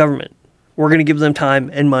give it to the government. We're going to give them time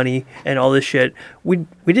and money and all this shit. We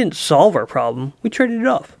didn't solve our problem. We traded it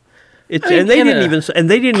off. They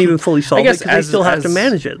didn't even fully solve it because they still have to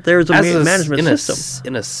manage it. There's a management system.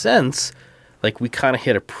 In a sense, like, we kind of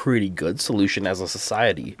hit a pretty good solution as a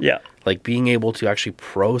society. Yeah. Like, being able to actually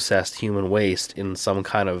process human waste in some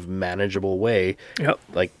kind of manageable way. Yep.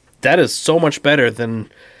 Like, that is so much better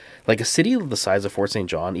than, like, a city the size of Fort St.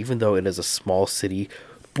 John, even though it is a small city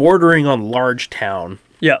bordering on large town.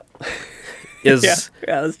 Yeah. Yeah,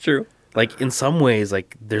 that's true. Like, in some ways,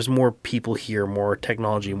 like, there's more people here, more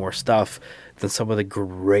technology, more stuff than some of the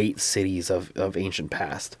great cities of ancient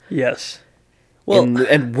past. Yes. Well,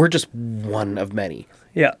 and we're just one of many.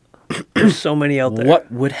 Yeah. There's so many out there. What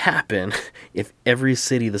would happen if every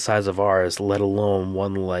city the size of ours, let alone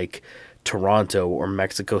one like Toronto or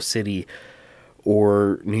Mexico City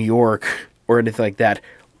or New York or anything like that,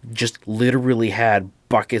 just literally had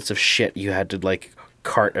buckets of shit you had to, like,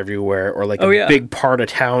 cart everywhere, or like big part of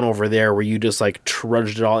town over there where you just, like,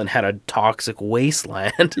 trudged it all and had a toxic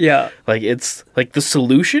wasteland. Yeah. Like, it's like the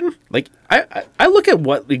solution. Like, I look at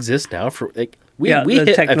what exists now for, like, we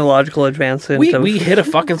hit technological advancement. We hit a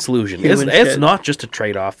fucking solution. It's not just a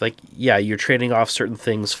trade-off. Like, yeah, you're trading off certain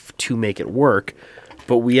things to make it work,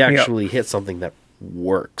 but we actually hit something that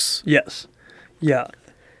works. Yes. Yeah.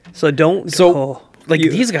 So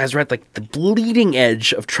these guys are at, like, the bleeding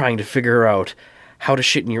edge of trying to figure out how to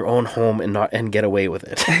shit in your own home and get away with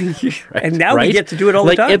it. Right? And now we get to do it all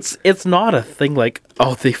the time. It's not a thing like,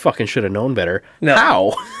 oh, they fucking should have known better. No.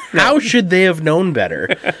 How? No. How should they have known better?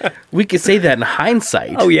 We could say that in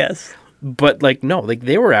hindsight. Oh, yes. But, like, no, like,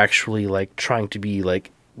 they were actually, like, trying to be,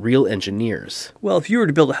 like, real engineers. Well, if you were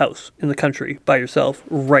to build a house in the country by yourself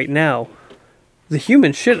right now, the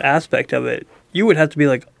human shit aspect of it, you would have to be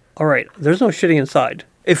like, all right, there's no shitting inside.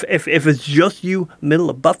 If it's just you,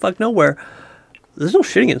 middle of buttfuck nowhere, there's no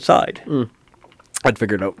shitting inside. I'd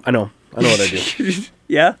figure it out. I know what I do.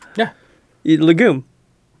 Yeah? Yeah. Lagoon.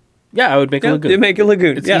 Yeah, I would make a lagoon. They make a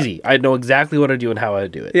lagoon. It's easy. I know exactly what I do and how I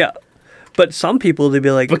do it. Yeah. But some people, they'd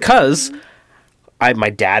be like... Because my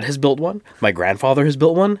dad has built one. My grandfather has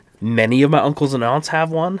built one. Many of my uncles and aunts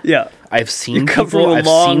have one. Yeah. I've seen people build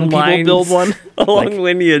one. A long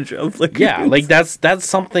lineage of lagoons. Yeah, like, that's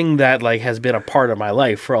something that, like, has been a part of my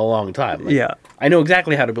life for a long time. Like, yeah. I know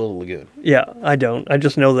exactly how to build a lagoon. Yeah, I don't. I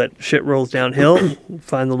just know that shit rolls downhill.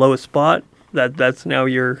 Find the lowest spot. That's now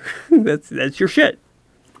your that's your shit.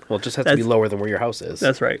 Well, it just has to be lower than where your house is.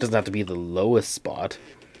 That's right. It doesn't have to be the lowest spot.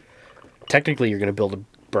 Technically, you're going to build a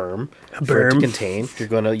berm for it to contain.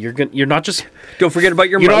 You're not just... Don't forget about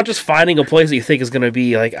your You're not just finding a place that you think is going to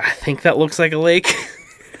be like, I think that looks like a lake.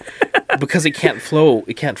 Because it can't flow.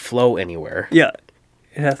 It can't flow anywhere. Yeah.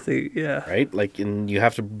 It has to, yeah. Right? Like, and you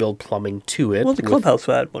have to build plumbing to it. Well, the clubhouse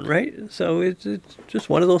had one, right? So it's just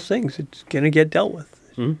one of those things. It's going to get dealt with.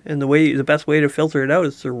 Mm-hmm. And the best way to filter it out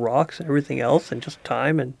is through rocks and everything else and just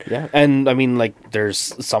time and... Yeah, and I mean, like, there's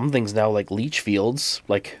some things now, like leach fields.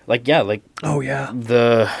 Oh, yeah.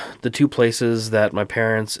 The two places that my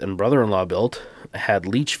parents and brother-in-law built had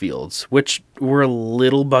leach fields, which were a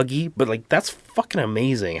little buggy, but, like, that's fucking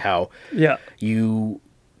amazing how you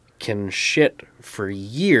can shit for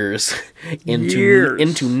years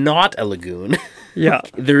into not a lagoon. Yeah.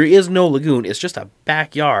 There is no lagoon. It's just a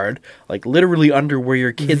backyard, like literally under where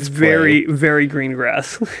your kids very, play. very green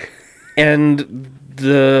grass. And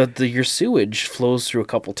your sewage flows through a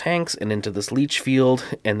couple tanks and into this leach field,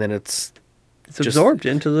 and then it's absorbed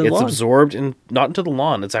into the lawn. It's absorbed not into the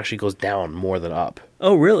lawn. It actually goes down more than up.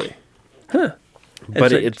 Oh, really? Huh.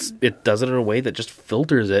 But it does it in a way that just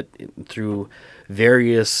filters it through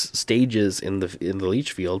various stages in the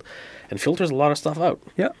leach field, and filters a lot of stuff out.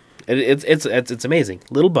 Yeah. It's amazing.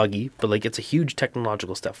 Little buggy, but like it's a huge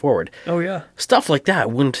technological step forward. Oh yeah. Stuff like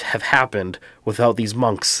that wouldn't have happened without these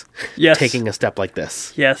monks taking a step like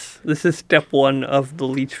this. Yes. This is step one of the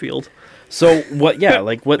leach field. So what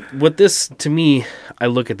this, to me, I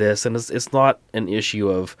look at this and it's not an issue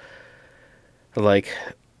of like,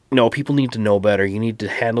 no, people need to know better. You need to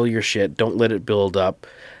handle your shit. Don't let it build up.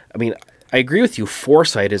 I mean, I agree with you.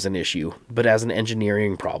 Foresight is an issue, but as an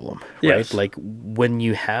engineering problem, right? Yes. Like when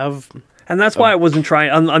you have, and that's why I wasn't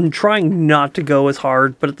trying. I'm trying not to go as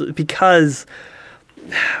hard, but because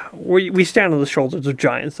we stand on the shoulders of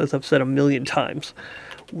giants, as I've said a million times.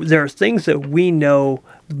 There are things that we know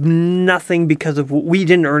nothing because of we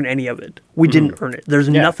didn't earn any of it. We didn't earn it. There's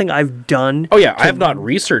nothing I've done. Oh yeah, I have not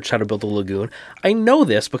researched how to build a lagoon. I know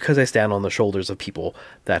this because I stand on the shoulders of people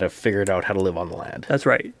that have figured out how to live on the land. That's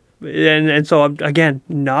right. And so I'm, again,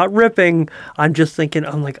 not ripping. I'm just thinking,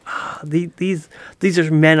 I'm like, these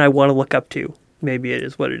are men I want to look up to. Maybe it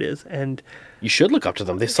is what it is. And you should look up to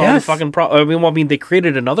them. They solved the fucking problem. I mean, they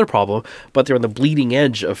created another problem, but they're on the bleeding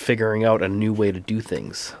edge of figuring out a new way to do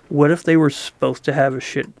things. What if they were supposed to have a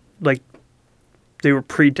shit, like, they were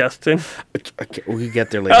predestined? Okay, we can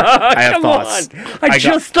get there later. I have thoughts. I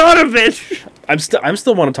just thought of it. I'm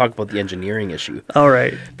still want to talk about the engineering issue. All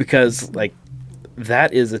right. Because, like,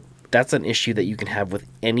 that's an issue that you can have with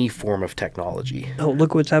any form of technology. Oh,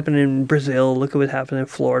 look what's happening in Brazil. Look at what's happening in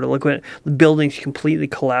Florida. Look what the buildings completely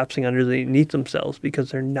collapsing underneath themselves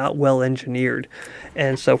because they're not well engineered.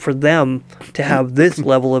 And so for them to have this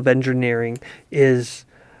level of engineering it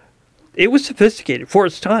was sophisticated for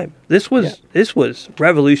its time. This was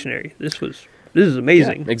revolutionary. This is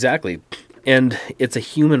amazing. Yeah, exactly. And it's a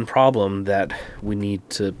human problem that we need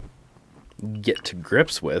to get to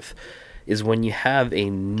grips with. Is when you have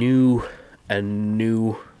a new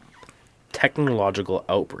technological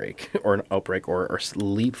outbreak or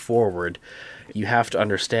leap forward, you have to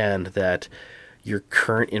understand that your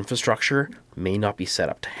current infrastructure may not be set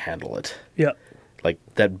up to handle it. Yeah. Like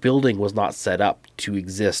that building was not set up to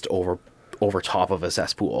exist over top of a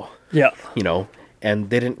cesspool. Yeah. You know,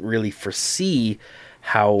 and they didn't really foresee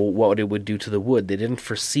what it would do to the wood. They didn't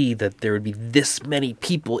foresee that there would be this many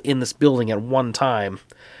people in this building at one time.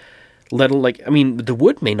 The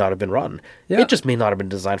wood may not have been run. Yeah. It just may not have been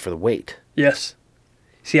designed for the weight. Yes.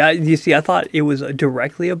 I thought it was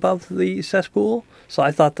directly above the cesspool, so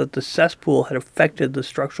I thought that the cesspool had affected the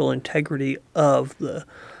structural integrity of the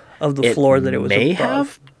floor that it was above. It may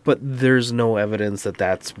have, but there's no evidence that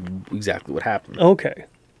that's exactly what happened. Okay.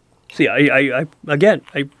 See, I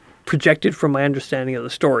projected from my understanding of the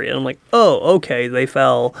story, and I'm like, oh, okay, they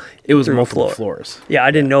fell. It was multiple floors. Yeah,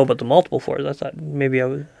 I didn't know about the multiple floors. I thought maybe I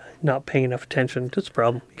was not paying enough attention. That's a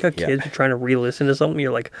problem. You got kids, you're trying to re-listen to something,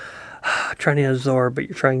 you're like, trying to absorb, but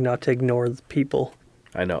you're trying not to ignore the people.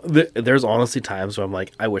 I know. There's honestly times where I'm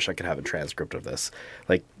like, I wish I could have a transcript of this.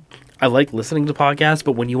 Like, I like listening to podcasts,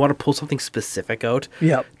 but when you want to pull something specific out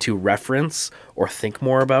to reference or think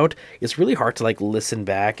more about, it's really hard to like listen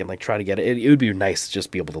back and like try to get it. It would be nice to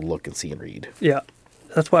just be able to look and see and read. Yeah.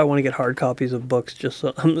 That's why I want to get hard copies of books. Just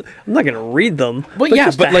so I'm not going to read them, but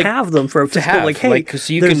just to like, have them for to have. Like, hey,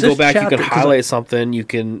 so you can go back, you can highlight something, you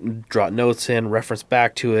can draw notes in, reference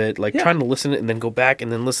back to it. Like trying to listen and then go back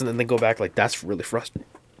and then listen and then go back. Like that's really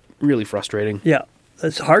frustrating. Yeah,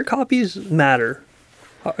 hard copies matter.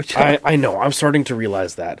 I know. I'm starting to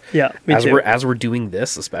realize that. Yeah, me too. As we're doing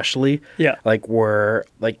this, especially. Yeah. Like we're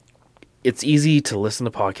like. It's easy to listen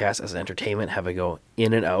to podcasts as entertainment, have a go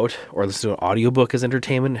in and out, or listen to an audiobook as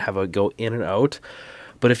entertainment, have a go in and out.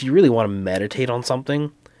 But if you really want to meditate on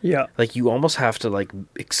something, like you almost have to like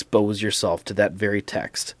expose yourself to that very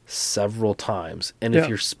text several times. And if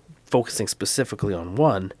you're focusing specifically on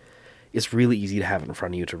one, it's really easy to have it in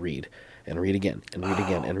front of you to read. And read again, and read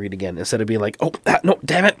again, and read again. Instead of being like, oh, no,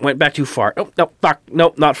 damn it, went back too far. Oh, no, fuck,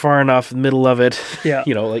 no, not far enough, middle of it. Yeah.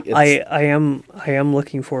 You know, like it's... I am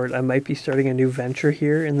looking forward. I might be starting a new venture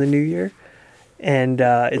here in the new year. And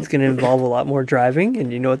it's going to involve a lot more driving,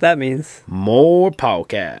 and you know what that means. More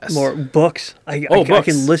podcasts. More books. I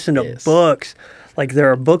can listen to books. Like,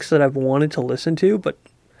 there are books that I've wanted to listen to, but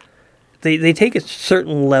they take a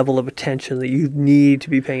certain level of attention that you need to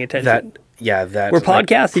be paying attention. Where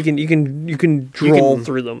podcasts, you can droll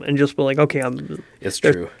through them and just be like, okay, it's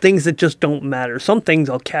true. Things that just don't matter. Some things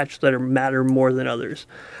I'll catch that matter more than others,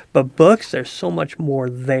 but books, there's so much more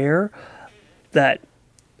there that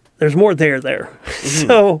there's more there. Mm-hmm.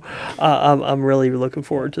 So I'm really looking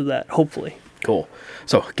forward to that. Hopefully. Cool.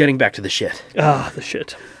 So getting back to the shit. The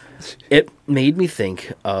shit. It made me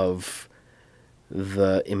think of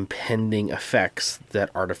the impending effects that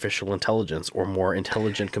artificial intelligence or more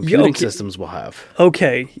intelligent computing systems will have.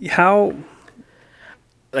 Okay, how?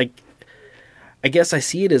 Like, I guess I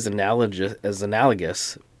see it as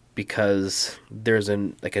analogous because there's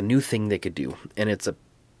a new thing they could do, and it's a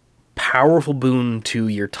powerful boon to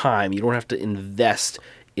your time. You don't have to invest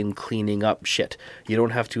in cleaning up shit. You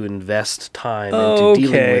don't have to invest time into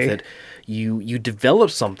dealing with it. You develop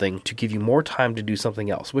something to give you more time to do something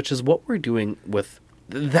else, which is what we're doing with...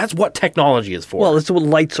 That's what technology is for. Well, that's what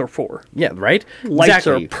lights are for. Yeah, right? Lights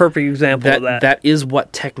are a perfect example of that. That is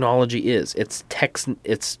what technology is. It's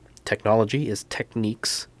technology is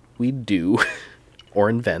techniques we do or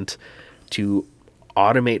invent to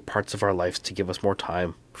automate parts of our lives to give us more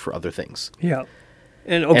time for other things. Yeah.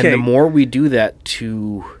 And the more we do that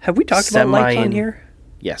to... Have we talked about lights on here?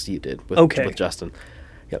 Yes, you did with Justin.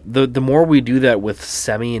 Yeah, the more we do that with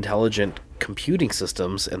semi-intelligent computing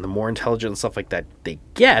systems and the more intelligent stuff like that they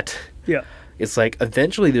get, it's like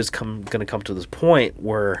eventually there's going to come to this point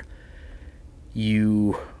where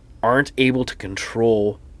you aren't able to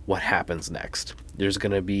control what happens next. There's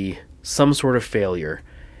going to be some sort of failure,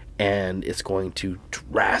 and it's going to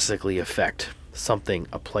drastically affect something,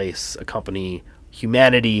 a place, a company,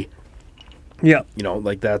 humanity. Yeah.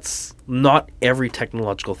 That's not every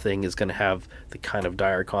technological thing is going to have the kind of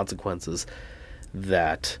dire consequences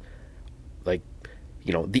that, the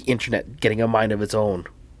internet getting a mind of its own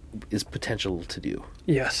is potential to do.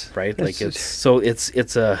 Yes. Right?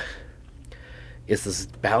 It's this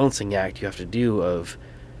balancing act you have to do of,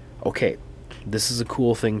 okay, this is a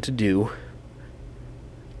cool thing to do.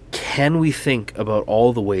 Can we think about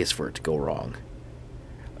all the ways for it to go wrong?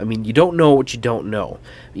 I mean, you don't know what you don't know.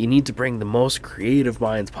 You need to bring the most creative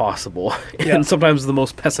minds possible, and sometimes the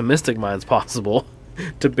most pessimistic minds possible,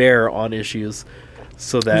 to bear on issues,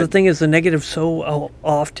 so that... The thing is, the negative so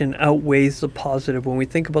often outweighs the positive. When we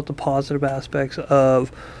think about the positive aspects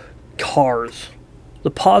of cars, the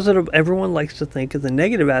positive, everyone likes to think of the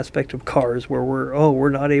negative aspect of cars, where we're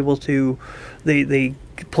not able to... They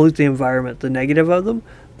pollute the environment. The negative of them...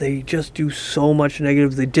 They just do so much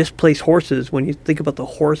negative. They displace horses. When you think about the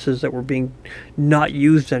horses that were being not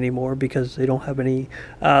used anymore because they don't have any...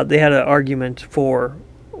 they had an argument for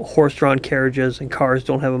horse-drawn carriages, and cars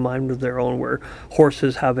don't have a mind of their own, where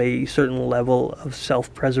horses have a certain level of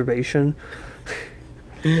self-preservation.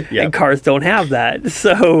 And cars don't have that.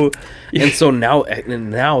 So... And so now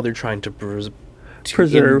they're trying to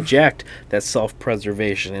preserve, inject that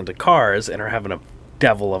self-preservation into cars, and are having a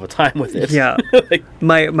devil of a time with it. Yeah.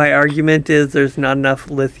 My argument is there's not enough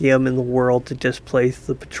lithium in the world to displace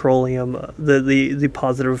the petroleum, the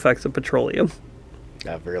positive effects of petroleum.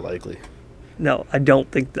 Not very likely. No, I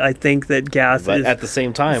don't think... I think that gas is at the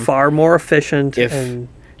same time far more efficient.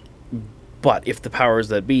 But if the powers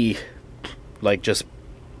that be just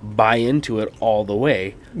buy into it all the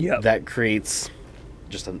way, that creates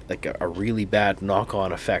just a really bad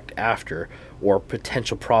knock-on effect after, or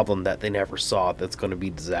potential problem that they never saw that's going to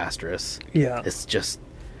be disastrous. Yeah. It's just,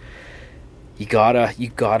 you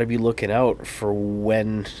gotta be looking out for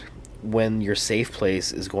when your safe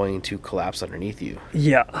place is going to collapse underneath you.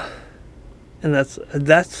 Yeah. And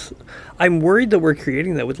that's I'm worried that we're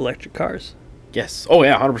creating that with electric cars. Yes. Oh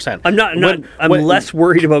yeah, 100%. I'm less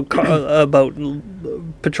worried about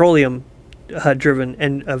petroleum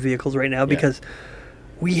driven vehicles right now, because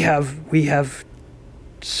we have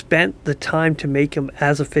spent the time to make them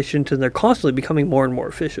as efficient, and they're constantly becoming more and more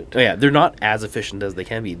efficient. Oh yeah, they're not as efficient as they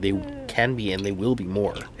can be. They can be, and they will be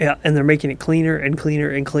more. Yeah, and they're making it cleaner and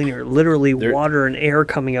cleaner and cleaner. Literally water and air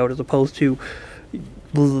coming out, as opposed to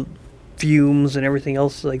fumes and everything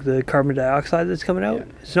else, like the carbon dioxide that's coming out. Yeah.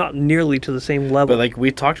 It's not nearly to the same level. But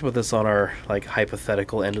we talked about this on our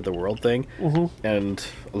hypothetical end of the world thing, and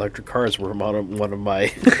electric cars were one of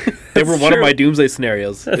my they were one of my doomsday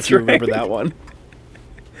scenarios. That's if you remember that one.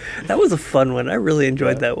 That was a fun one. I really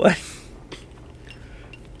enjoyed that one.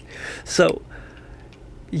 So,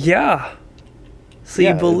 yeah. So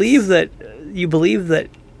you believe that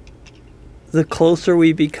the closer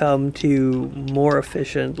we become to more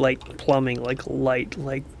efficient, like plumbing, like light,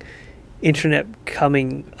 like internet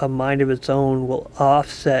coming a mind of its own, will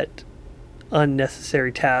offset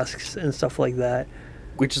unnecessary tasks and stuff like that.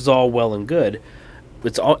 which is all well and good.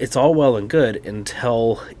 It's all well and good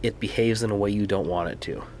until it behaves in a way you don't want it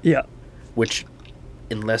to. Yeah. Which,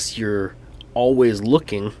 unless you're always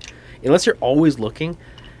looking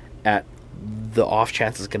at the off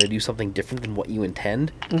chance it's going to do something different than what you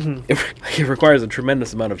intend, it requires a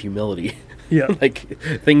tremendous amount of humility. Yeah. Like,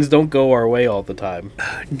 things don't go our way all the time.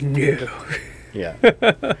 No. Yeah.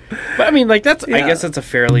 But I mean, like, I guess that's a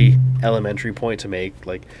fairly elementary point to make.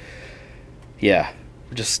 Like, yeah,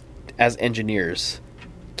 just as engineers,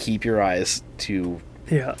 keep your eyes to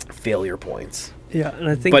failure points. Yeah, and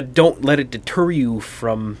I think, but don't let it deter you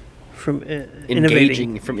from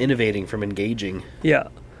innovating. from engaging. Yeah.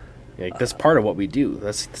 Like, that's part of what we do.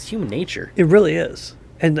 That's human nature. It really is.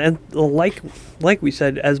 And like we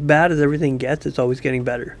said, as bad as everything gets, it's always getting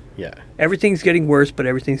better. Yeah. Everything's getting worse, but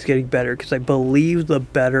everything's getting better, because I believe the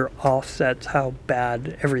better offsets how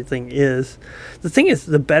bad everything is. The thing is,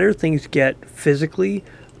 the better things get physically,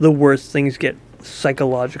 the worse things get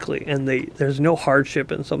psychologically, and there's no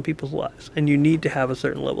hardship in some people's lives, and you need to have a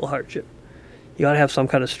certain level of hardship. You got to have some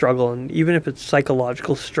kind of struggle, and even if it's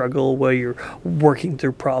psychological struggle where you're working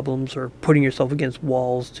through problems or putting yourself against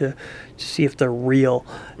walls to see if they're real.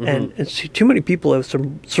 And too many people have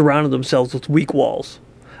surrounded themselves with weak walls.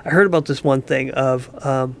 I heard about this one thing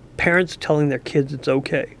of parents telling their kids it's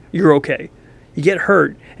okay. You're okay. You get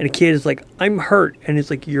hurt, and a kid is like, I'm hurt, and it's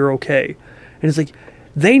like, you're okay. And it's like,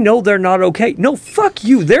 they know they're not okay. No, fuck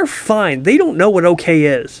you. They're fine. They don't know what okay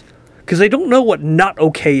is, because they don't know what not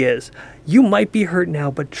okay is. You might be hurt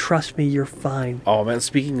now, but trust me, you're fine. Oh, man,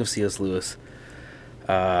 speaking of C.S. Lewis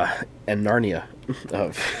and Narnia,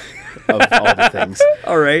 of all the things.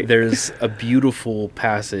 All right. There's a beautiful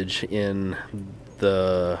passage in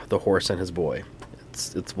the Horse and His Boy.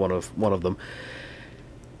 It's one of them,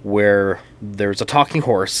 where there's a talking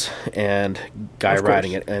horse and guy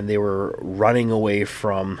riding it, and they were running away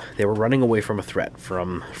from a threat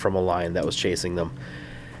from a lion that was chasing them.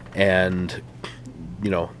 And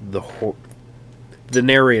the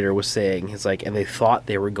narrator was saying, it's like, and they thought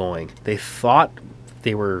they were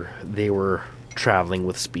traveling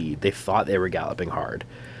with speed. They thought they were galloping hard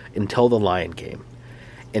until the lion came.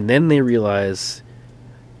 And then they realized,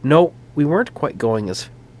 no, we weren't quite going as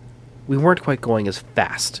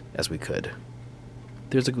fast as we could.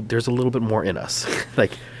 There's a little bit more in us.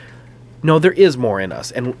 Like, no, there is more in us,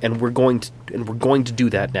 and we're going to do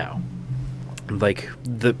that now. Like,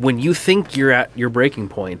 when you think you're at your breaking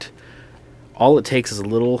point, all it takes is a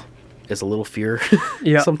little fear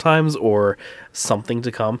sometimes, or something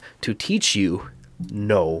to come to teach you,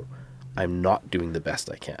 no, I'm not doing the best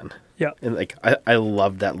I can. Yeah. And like, I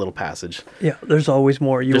love that little passage. Yeah, there's always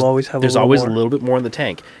more. There's always a little bit more in the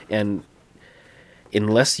tank. And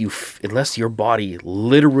unless your body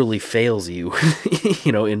literally fails you,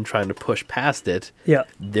 in trying to push past it,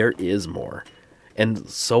 there is more. And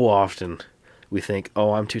so often we think,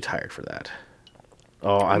 oh, I'm too tired for that.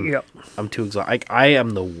 Oh, I'm too exhausted. I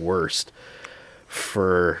am the worst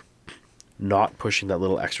for not pushing that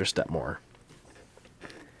little extra step more.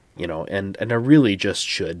 And I really just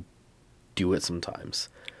should do it sometimes.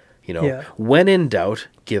 When in doubt,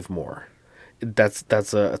 give more. That's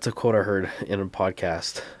a quote I heard in a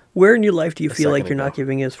podcast. Where in your life do you feel like you're not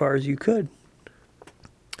giving as far as you could?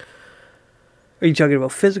 Are you talking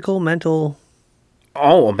about physical, mental?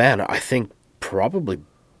 Oh man, I think probably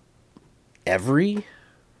really,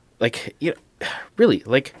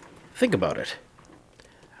 like, think about it.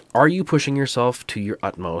 Are you pushing yourself to your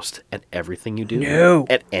utmost at everything you do? No.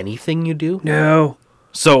 At anything you do? No.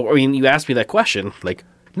 So, I mean, you asked me that question, like,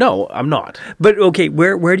 no, I'm not. But, okay,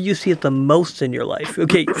 where do you see it the most in your life?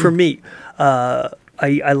 Okay, for me,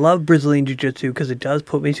 I love Brazilian Jiu-Jitsu because it does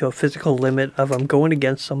put me to a physical limit of I'm going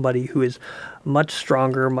against somebody who is much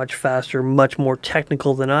stronger, much faster, much more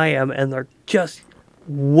technical than I am, and they're just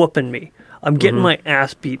whooping me. I'm getting my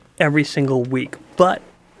ass beat every single week. But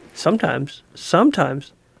sometimes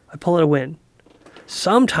I pull out a win.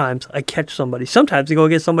 Sometimes I catch somebody. Sometimes I go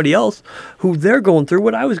against somebody else who they're going through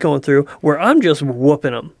what I was going through, where I'm just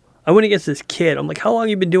whooping them. I went against this kid. I'm like, how long have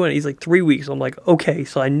you been doing it? He's like, 3 weeks. I'm like, okay,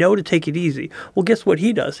 so I know to take it easy. Well, guess what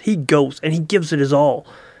he does? He goes and he gives it his all.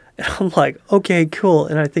 And I'm like, okay, cool.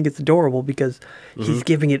 And I think it's adorable because he's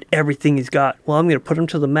giving it everything he's got. Well, I'm going to put him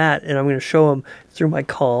to the mat and I'm going to show him through my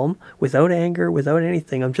calm, without anger, without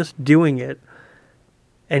anything. I'm just doing it.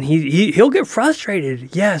 And he'll get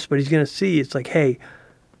frustrated, yes, but he's going to see it's like, hey,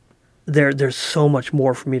 there's so much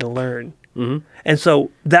more for me to learn. Mm-hmm. And so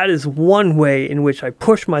that is one way in which I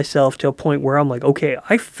push myself to a point where I'm like, okay,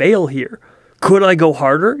 I fail here. Could I go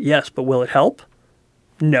harder? Yes, but will it help?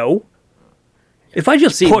 No. If I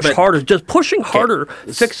just harder, just pushing harder,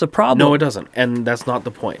 fix the problem. No, it doesn't. And that's not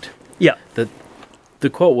the point. Yeah. The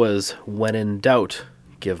quote was, when in doubt,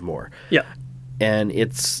 give more. Yeah. And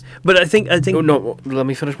it's... But I think... No, let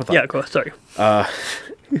me finish my thought. Yeah, go ahead. Sorry.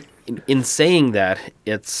 In saying that,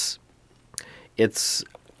 it's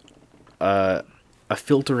a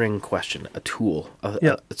filtering question, a tool.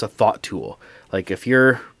 It's a thought tool. Like, if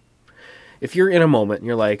you're in a moment and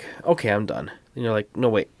you're like, okay, I'm done. And you're like, no,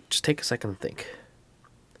 wait, just take a second and think.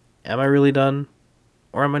 Am I really done?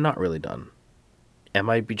 Or am I not really done? Am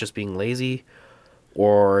I just being lazy?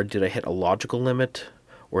 Or did I hit a logical limit?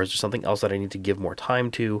 Or is there something else that I need to give more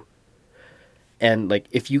time to? And, like,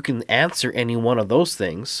 if you can answer any one of those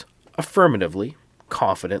things affirmatively,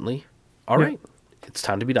 confidently, all right, it's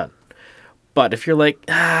time to be done. But if you're like,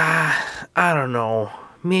 I don't know,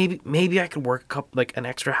 maybe I could work an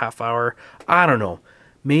extra half hour. I don't know.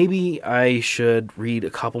 Maybe I should read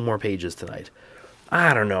a couple more pages tonight.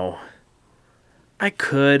 I don't know. I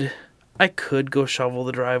could go shovel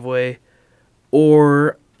the driveway,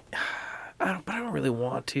 or but I don't really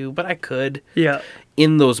want to, but I could. Yeah.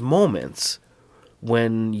 In those moments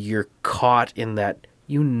when you're caught in that,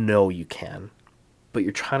 you can, but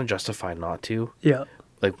you're trying to justify not to. Yeah.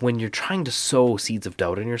 Like, when you're trying to sow seeds of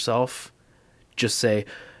doubt in yourself, just say,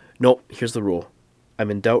 nope, here's the rule.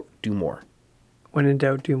 I'm in doubt, do more. When in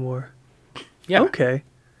doubt, do more. Yeah. Okay.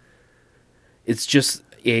 It's just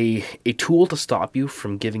a tool to stop you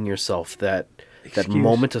from giving yourself that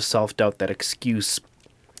moment of self-doubt, that excuse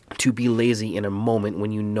to be lazy in a moment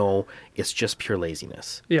when you know it's just pure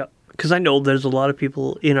laziness. Yeah. Because I know there's a lot of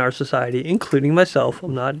people in our society, including myself,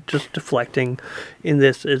 I'm not just deflecting in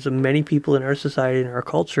this, there's many people in our society and our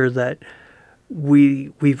culture that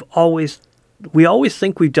we always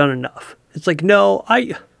think we've done enough. It's like, no,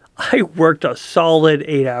 I worked a solid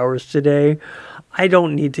 8 hours today. I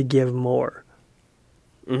don't need to give more.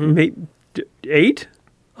 Mm-hmm. 8?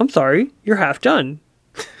 I'm sorry, you're half done.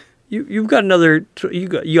 You've got another. You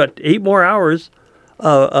got 8 more hours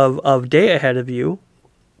of day ahead of you,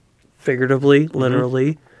 figuratively,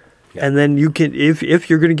 literally, and then you can, if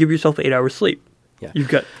you're going to give yourself 8 hours sleep, you've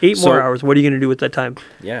got 8 more hours. What are you going to do with that time?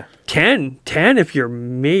 10 if you're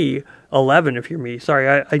me. 11 if you're me.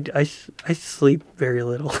 Sorry, I sleep very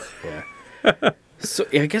little. So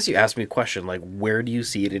I guess you asked me a question, like, where do you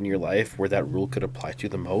see it in your life where that rule could apply to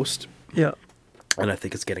the most? Yeah. And I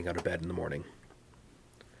think it's getting out of bed in the morning.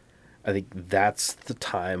 I think that's the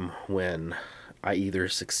time when I either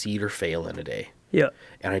succeed or fail in a day. Yeah.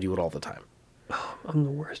 And I do it all the time. Oh, I'm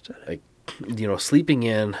the worst at it. Like, sleeping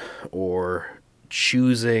in or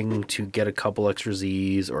choosing to get a couple extra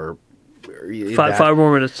Z's or 5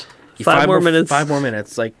 more minutes. 5 more minutes. 5 more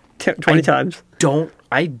minutes. Like 20 times.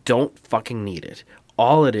 I don't fucking need it.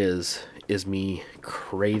 All it is me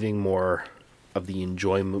craving more of the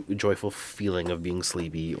joyful feeling of being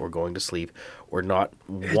sleepy or going to sleep, or not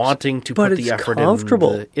wanting to put the effort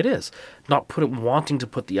in. It is not wanting to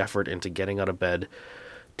put the effort into getting out of bed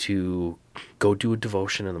to go do a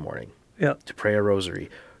devotion in the morning. Yeah. To pray a rosary,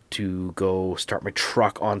 to go start my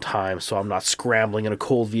truck on time so I'm not scrambling in a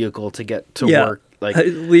cold vehicle to get to work. Like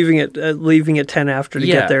leaving at 10 after to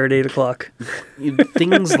get there at 8 o'clock.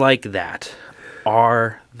 Things like that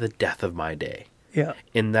are the death of my day. Yeah.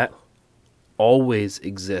 And that always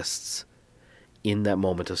exists in that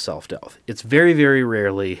moment of self-doubt. It's very, very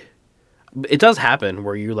rarely... It does happen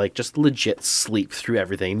where you like just legit sleep through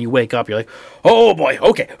everything and you wake up, you're like, oh boy,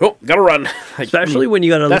 okay, gotta run. Like, especially when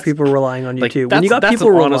you got other people relying on you too. When you got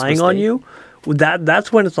people relying on you,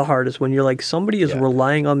 that's when it's the hardest. When you're like, somebody is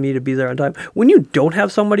relying on me to be there on time. When you don't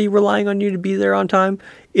have somebody relying on you to be there on time,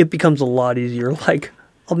 it becomes a lot easier. Like,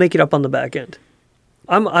 I'll make it up on the back end.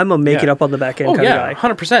 I'm a make it up on the back end kind of guy.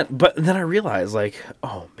 100%. But then I realized, like,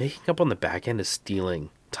 making up on the back end is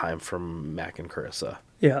stealing time from Mac and Carissa.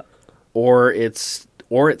 Yeah. Or it's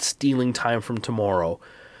stealing time from tomorrow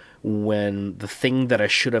when the thing that I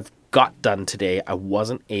should have got done today, I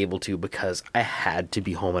wasn't able to because I had to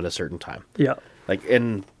be home at a certain time. Yeah. Like,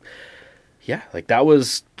 and yeah, like that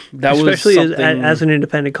was especially something... as an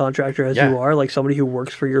independent contractor as you are, like somebody who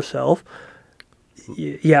works for yourself.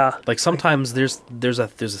 Yeah. Like sometimes there's a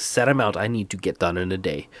set amount I need to get done in a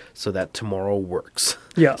day so that tomorrow works.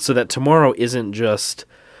 Yeah. So that tomorrow isn't just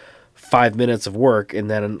 5 minutes of work and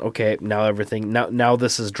then now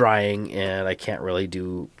this is drying and I can't really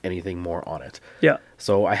do anything more on it. Yeah.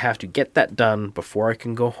 So I have to get that done before I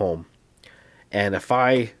can go home. And if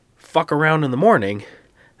I fuck around in the morning,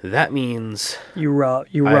 that means you rob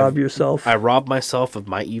yourself. I rob myself of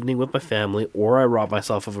my evening with my family, or I rob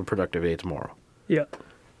myself of a productive day tomorrow. Yeah.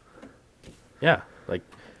 Yeah. Like,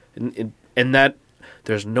 and that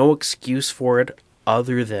There's no excuse for it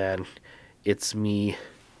other than it's me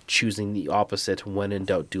choosing the opposite. When in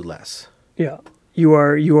doubt, do less. Yeah. You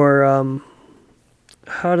are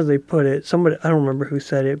how do they put it? Somebody, I don't remember who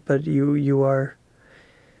said it, but you are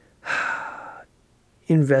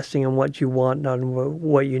investing in what you want, not in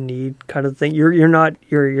what you need, kind of thing. You're not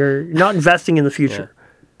investing in the future.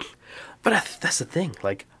 Yeah. But that's the thing.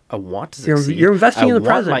 Like, I want to succeed. You're investing in the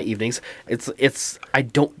present. My evenings. It's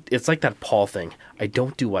like that Paul thing. I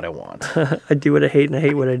don't do what I want. I do what I hate, and I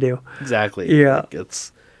hate what I do. Exactly. Yeah. Like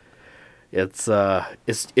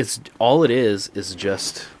it's all it is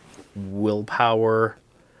just willpower.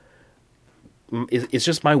 It's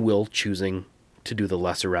just my will choosing to do the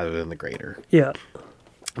lesser rather than the greater. Yeah.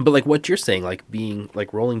 But like what you're saying, like being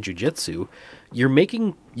like rolling jujitsu,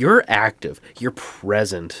 you're active, you're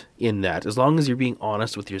present in that, as long as you're being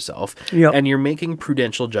honest with yourself. Yep. And you're making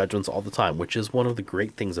prudential judgments all the time, which is one of the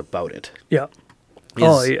great things about it. Yeah.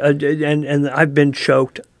 And I've been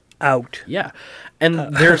choked out. Yeah.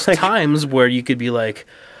 And there's times where you could be like,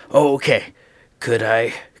 oh, okay, could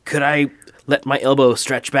I let my elbow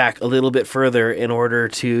stretch back a little bit further in order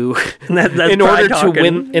to win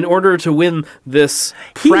this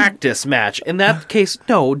practice match? In that case,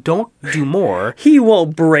 no, don't do more. He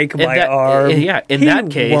won't break my arm. Yeah, in that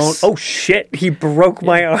case, won't. Oh shit, he broke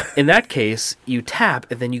my arm. In that case, you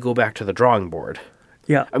tap and then you go back to the drawing board.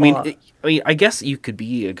 Yeah. I mean, I guess you could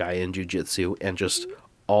be a guy in jiu-jitsu and just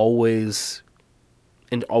always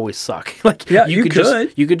suck. Like, yeah, you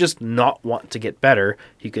could just not want to get better.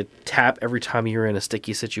 You could tap every time you're in a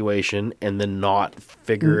sticky situation and then not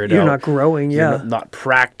figure it out. You're not growing, yeah. You're not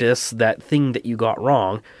practice that thing that you got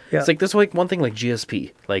wrong. Yeah. It's like, there's like one thing like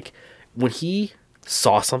GSP. Like, when he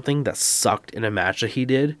saw something that sucked in a match that he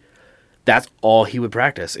did, that's all he would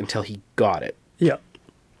practice until he got it. Yeah.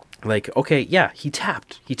 Like, okay, yeah, he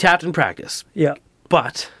tapped in practice. Yeah.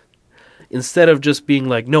 But instead of just being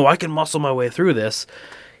like, no, I can muscle my way through this,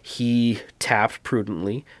 he tapped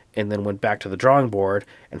prudently and then went back to the drawing board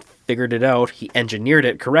and figured it out. He engineered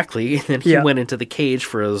it correctly, and then he went into the cage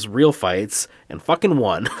for his real fights and fucking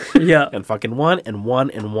won. Yeah. And fucking won and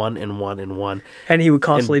won and won and won and won. And he would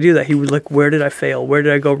constantly do that. He would look, where did I fail? Where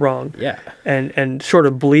did I go wrong? Yeah. And sort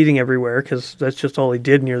of bleeding everywhere, because that's just all he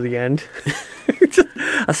did near the end. Just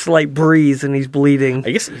a slight breeze and he's bleeding.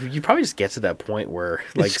 I guess you probably just get to that point where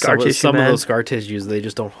like some of those scar tissues, they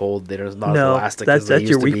just don't hold. They're not as elastic as they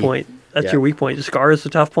used to be. That's your weak point. That's your weak point. The scar is the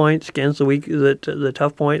tough point. Skin's the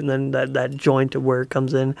tough point, and then that joint of where it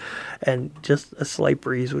comes in, and just a slight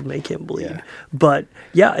breeze would make him bleed. Yeah. But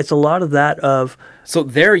yeah, it's a lot of that of. So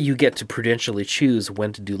there you get to prudentially choose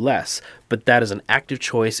when to do less, but that is an active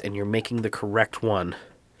choice, and you're making the correct one.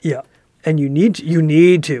 Yeah, and you need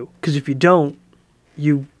to, because if you don't,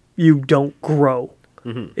 you don't grow.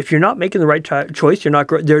 Mm-hmm. If you're not making the right choice, you're not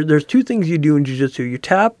growing. There's two things you do in jiu-jitsu. You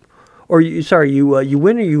tap, or you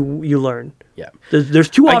win or you learn. Yeah. There's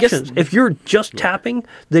two options. If you're just tapping,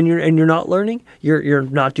 then you're not learning. You're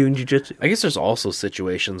not doing jiu-jitsu. I guess there's also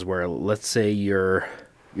situations where, let's say you're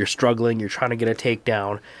struggling, you're trying to get a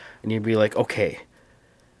takedown, and you'd be like, okay,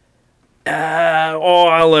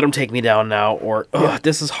 I'll let him take me down now, or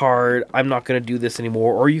this is hard, I'm not going to do this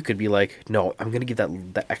anymore. Or you could be like, no, I'm going to give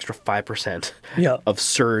that extra 5% of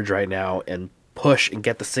surge right now and push and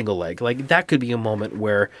get the single leg. Like, that could be a moment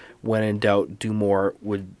where, when in doubt, do more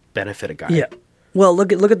would benefit a guy. Yeah. Well,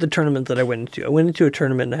 look at the tournament that I went into. I went into a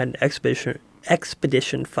tournament and I had an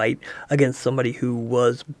expedition fight against somebody who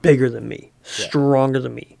was bigger than me, stronger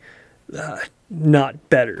than me, not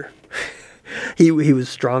better. He was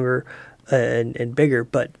stronger and bigger,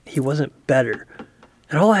 but he wasn't better.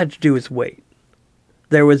 And all I had to do was wait.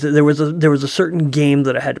 There was a certain game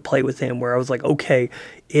that I had to play with him where I was like, okay,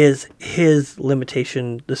 is his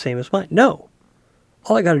limitation the same as mine? No.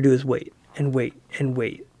 All I got to do is wait and wait and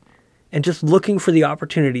wait. And just looking for the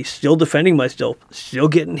opportunity, still defending myself, still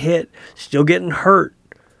getting hit, still getting hurt.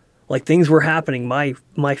 Like, things were happening. My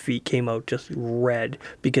feet came out just red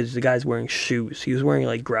because the guy's wearing shoes. He was wearing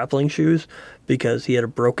like grappling shoes because he had a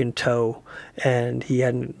broken toe, and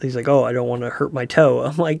he's like, oh, I don't want to hurt my toe.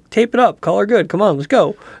 I'm like, tape it up, call her good. Come on, let's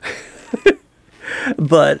go.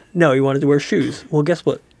 But no, he wanted to wear shoes. Well, guess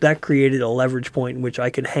what? That created a leverage point in which I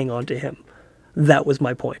could hang on to him. That was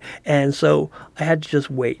my point. And so I had to just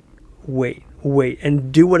wait,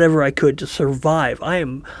 and do whatever I could to survive. I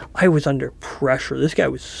was under pressure. This guy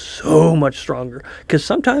was so much stronger, because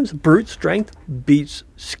sometimes brute strength beats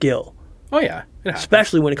skill. Oh yeah,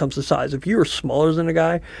 especially when it comes to size. If you're smaller than a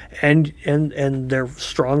guy and they're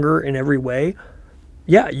stronger in every way,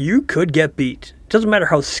 yeah, you could get beat. It doesn't matter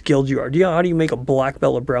how skilled you are. How do you make a black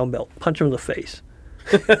belt or brown belt? Punch him in the face.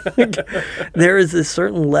 There is a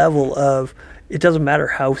certain level of, it doesn't matter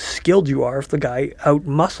how skilled you are if the guy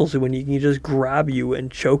out-muscles you and he can just grab you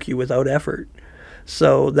and choke you without effort.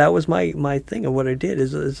 So that was my thing of what I did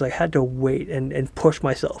is I had to wait and push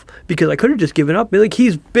myself, because I could have just given up, be like,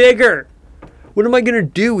 he's bigger. What am I going to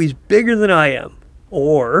do? He's bigger than I am.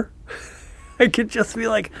 Or I could just be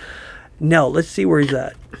like, no, let's see where he's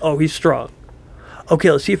at. Oh, he's strong. Okay,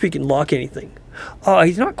 let's see if he can lock anything. Oh,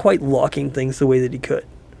 he's not quite locking things the way that he could.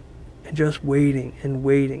 And just waiting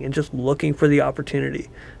and just looking for the opportunity.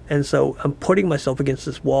 And so I'm putting myself against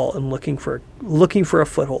this wall and looking for a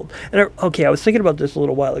foothold. And I was thinking about this a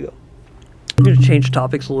little while ago. I'm going to change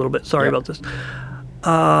topics a little bit. Sorry about this.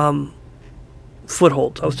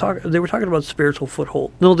 Footholds. They were talking about spiritual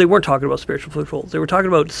foothold. No, they weren't talking about spiritual footholds. They were talking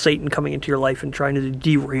about Satan coming into your life and trying to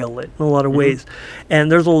derail it in a lot of ways.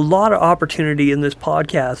 And there's a lot of opportunity in this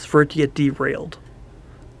podcast for it to get derailed.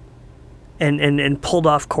 And pulled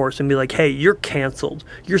off course and be like, hey, you're canceled.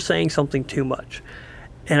 You're saying something too much.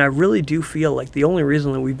 And I really do feel like the only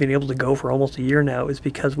reason that we've been able to go for almost a year now is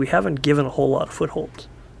because we haven't given a whole lot of footholds.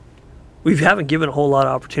 We haven't given a whole lot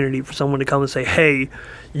of opportunity for someone to come and say, hey,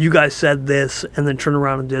 you guys said this, and then turn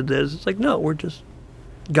around and did this. It's like, no, we're just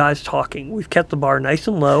guys talking. We've kept the bar nice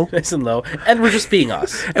and low. Nice and low. And we're just being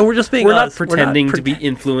us. We're not pretending to be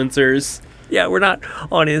influencers. Yeah, we're not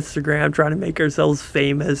on Instagram trying to make ourselves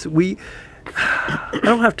famous. I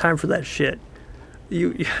don't have time for that shit.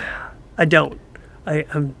 I don't.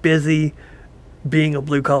 I'm busy being a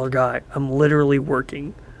blue-collar guy. I'm literally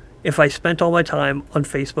working. If I spent all my time on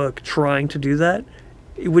Facebook trying to do that,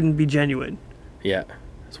 it wouldn't be genuine. Yeah.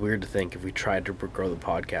 It's weird to think if we tried to grow the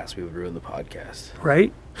podcast, we would ruin the podcast.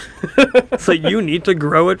 Right? So you need to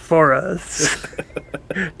grow it for us.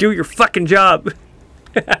 Do your fucking job.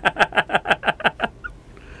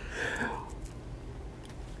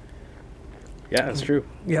 Yeah, that's true.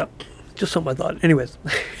 Yeah. Just something I thought. Anyways,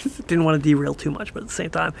 didn't want to derail too much, but at the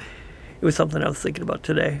same time, it was something I was thinking about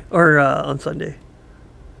today, or on Sunday.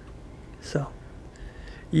 So,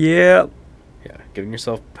 yeah. Yeah, giving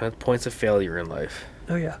yourself points of failure in life.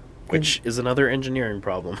 Oh, yeah. Which is another engineering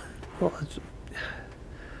problem. Well,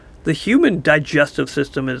 the human digestive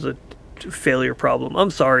system is a failure problem.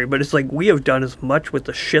 I'm sorry, but it's like we have done as much with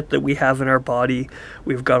the shit that we have in our body.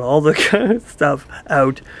 We've got all the kind of stuff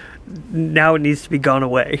out. Now it needs to be gone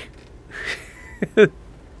away.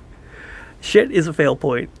 Shit is a fail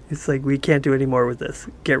point. It's like we can't do any more with this.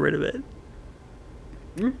 Get rid of it.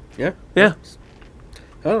 Yeah. Yeah.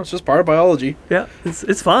 Oh, it's just part of biology. Yeah,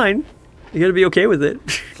 it's fine. You got to be okay with it,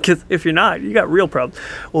 because if you're not, you got real problems.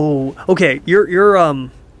 Oh, okay. You're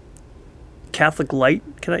Catholic light.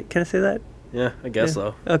 Can I say that? Yeah, I guess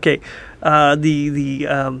so. Okay.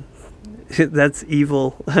 That's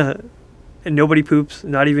evil. And nobody poops,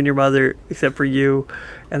 not even your mother, except for you,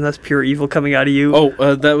 and that's pure evil coming out of you.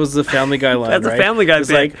 Oh, that was the Family Guy line. That's right? A Family Guy. It's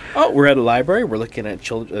like, oh, we're at a library. We're looking at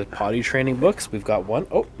potty training books. We've got one.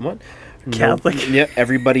 Catholic. No, yeah,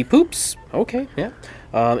 everybody poops. Okay, yeah.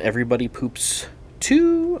 Everybody poops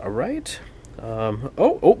too. All right.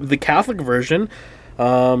 The Catholic version.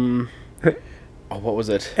 What was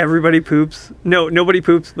it? Everybody poops. No, nobody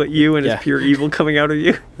poops but you, and it's pure evil coming out of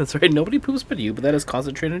you. That's right. Nobody poops but you, but that is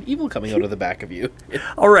concentrated evil coming out of the back of you.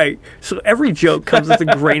 All right. So every joke comes with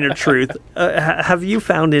a grain of truth. Have you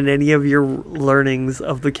found in any of your learnings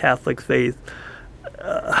of the Catholic faith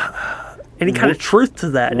any kind of truth to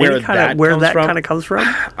that? Where that kind of comes from?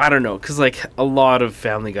 I don't know, because like a lot of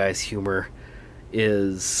Family Guy's humor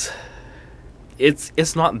is,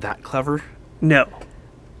 it's not that clever. No.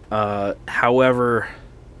 However,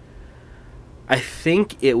 I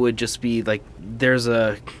think it would just be like there's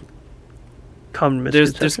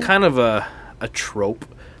kind of a trope,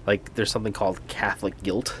 like there's something called Catholic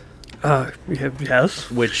guilt.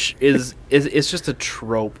 Yes. Which is it's just a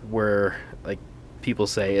trope where like people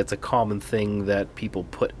say it's a common thing that people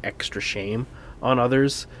put extra shame on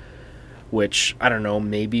others, which I don't know,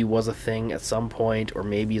 maybe was a thing at some point, or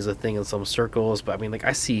maybe is a thing in some circles. But I mean, like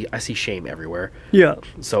I see shame everywhere. Yeah.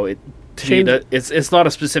 So it's not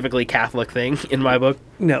a specifically Catholic thing in my book.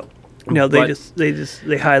 No, they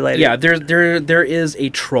highlight it. Yeah, there is a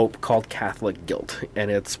trope called Catholic guilt, and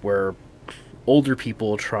it's where older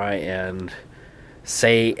people try and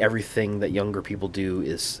say everything that younger people do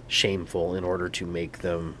is shameful in order to make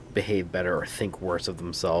them behave better or think worse of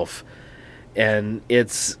themselves, and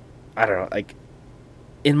it's. I don't know, like,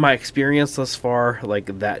 in my experience thus far,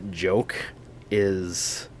 like, that joke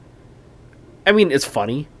is, I mean, it's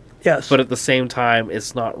funny. Yes. But at the same time,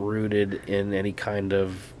 it's not rooted in any kind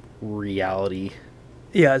of reality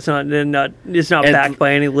Yeah, it's not backed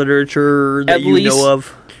by any literature that you know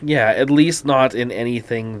of. Yeah, at least not in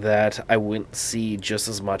anything that I wouldn't see just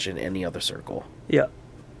as much in any other circle. Yeah.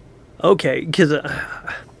 Okay, because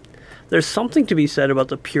there's something to be said about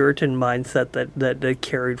the Puritan mindset that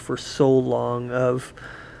carried for so long of...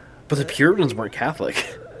 But the Puritans weren't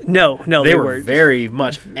Catholic. No, they were very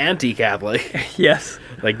much anti-Catholic. Yes.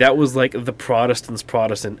 Like, that was like the Protestant.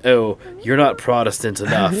 Oh, you're not Protestant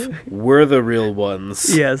enough. We're the real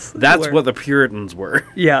ones. Yes. That's what the Puritans were.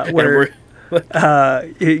 Yeah,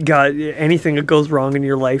 God, anything that goes wrong in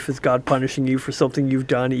your life is God punishing you for something you've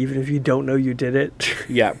done, even if you don't know you did it.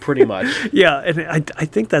 Yeah, pretty much. Yeah, and I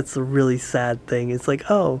think that's a really sad thing. It's like,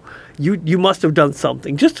 oh, you must have done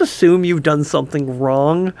something. Just assume you've done something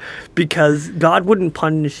wrong, because God wouldn't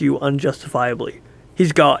punish you unjustifiably.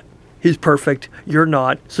 He's God. He's perfect. You're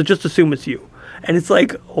not. So just assume it's you. And it's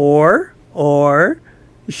like, or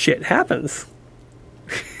shit happens.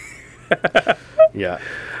 Yeah.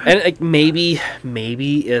 And like, maybe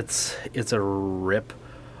it's a rip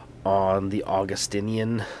on the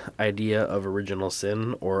Augustinian idea of original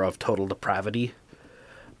sin or of total depravity.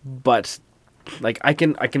 But like, I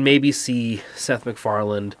can maybe see Seth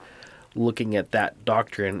MacFarlane looking at that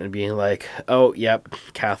doctrine and being like, oh, yep,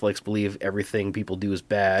 Catholics believe everything people do is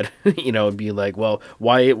bad, and being like, well,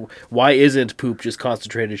 why isn't poop just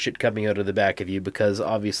concentrated shit coming out of the back of you? Because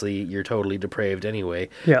obviously you're totally depraved anyway.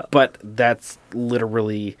 Yeah. But that's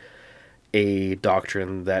literally a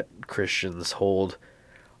doctrine that Christians hold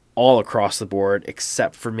all across the board,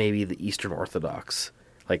 except for maybe the Eastern Orthodox.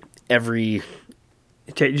 Like,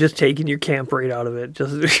 just taking your camp right out of it.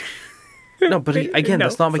 Just... No, but again,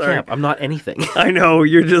 that's not my camp. I'm not anything. I know,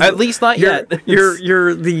 you're just... At least not yet.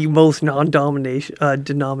 You're the most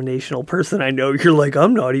denominational person I know. You're like,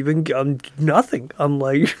 I'm nothing. I'm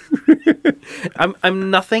like... I'm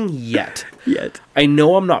nothing yet. I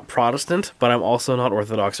know I'm not Protestant, but I'm also not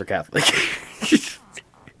Orthodox or Catholic.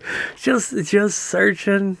 just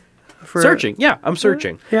searching for... Searching, yeah, I'm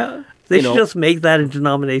searching. Yeah. They should just make that a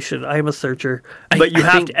denomination. I am a searcher. But you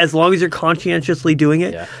have to, as long as you're conscientiously doing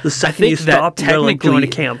it, the second you stop, you're like join a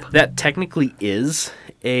camp. That technically is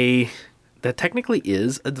a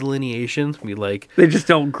delineation. They just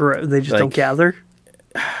don't grow. They just don't gather.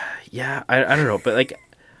 Yeah, I don't know, but like,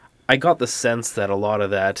 I got the sense that a lot of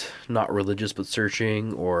that, not religious but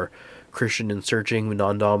searching, or Christian and searching,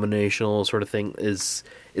 non-denominational sort of thing, is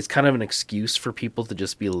kind of an excuse for people to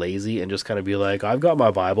just be lazy and just kind of be like, I've got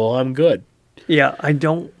my Bible, I'm good. Yeah, I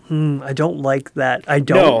don't like that. I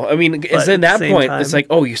don't. No, I mean, it's in that point, it's like,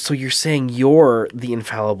 oh, so you're saying you're the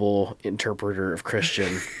infallible interpreter of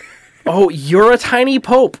Christian. Oh, you're a tiny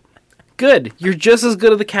pope. Good. You're just as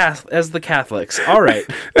good as the Catholics. All right.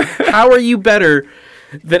 How are you better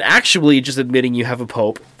than actually just admitting you have a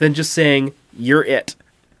pope than just saying you're it?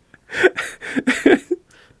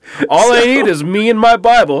 I need is me and my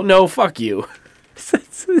Bible. No, fuck you.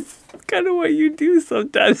 That's kind of what you do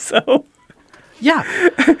sometimes, so. Yeah.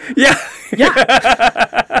 Yeah.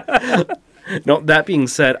 No, that being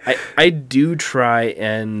said, I do try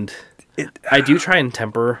and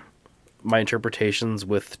temper my interpretations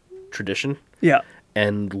with tradition. Yeah.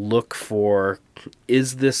 And look for,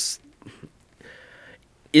 is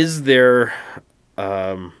there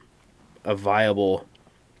a viable...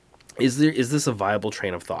 Is this a viable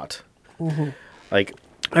train of thought? Mm-hmm. Like,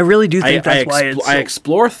 I really do think that's why I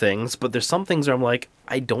explore things, but there's some things where I'm like,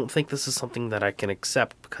 I don't think this is something that I can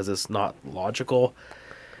accept because it's not logical.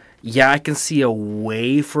 Yeah, I can see a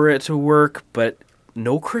way for it to work, but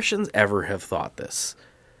no Christians ever have thought this.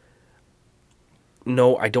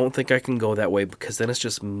 No, I don't think I can go that way, because then it's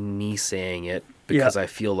just me saying it because I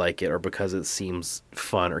feel like it, or because it seems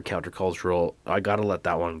fun or countercultural. I gotta let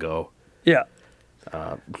that one go. Yeah.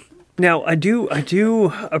 Now, I do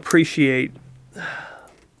appreciate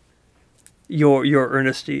your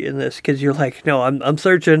earnesty in this, because you're like, no, I'm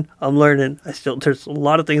searching, I'm learning. There's a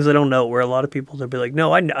lot of things I don't know, where a lot of people will be like,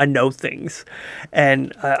 no, I know things,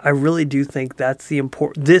 and I really do think that's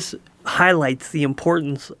this highlights the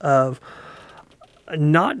importance of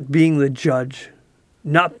not being the judge,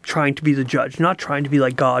 not trying to be the judge, not trying to be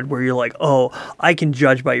like God, where you're like, oh, I can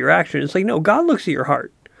judge by your action. It's like, no, God looks at your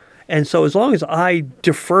heart. And so as long as I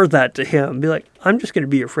defer that to him, be like, I'm just going to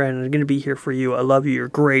be your friend, and I'm going to be here for you. I love you. You're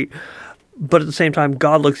great. But at the same time,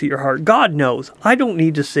 God looks at your heart. God knows. I don't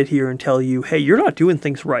need to sit here and tell you, hey, you're not doing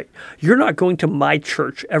things right. You're not going to my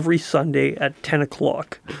church every Sunday at 10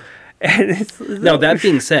 o'clock. And now, that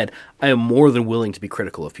being said, I am more than willing to be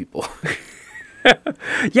critical of people.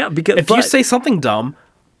 Yeah, because if you say something dumb,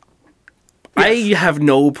 yes, I have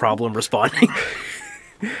no problem responding.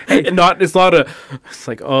 Hey, it's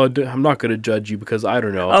like, oh, I'm not going to judge you because I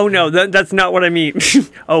don't know. Oh, no, that's not what I mean.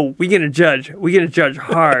 Oh, we're going to judge. We're going to judge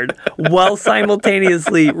hard while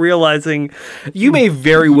simultaneously realizing... You may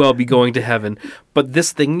very well be going to heaven, but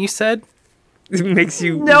this thing you said... It makes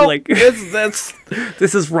you like... That's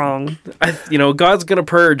this is wrong. God's going to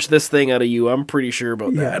purge this thing out of you. I'm pretty sure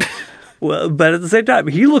about that. Well, but at the same time,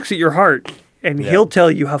 he looks at your heart, and he'll tell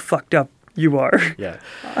you how fucked up you are. Yeah.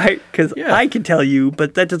 Because I can tell you,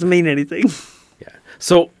 but that doesn't mean anything. Yeah.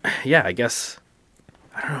 So, I guess...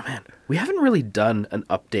 I don't know, man. We haven't really done an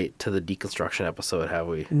update to the deconstruction episode, have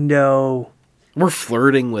we? No. We're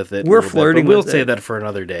flirting with it. We'll say that for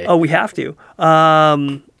another day. Oh, we have to.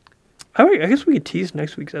 I guess we could tease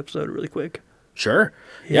next week's episode really quick. Sure.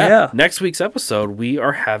 Yeah. Next week's episode, we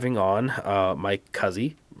are having on my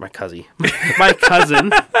cousin,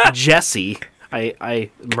 Jesse. I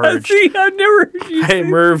merged. Cousin? I've never heard you say.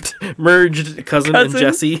 I merged cousin and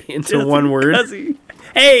Jesse into one word. Cousin.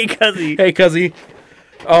 Hey, cousin. Hey, cousin.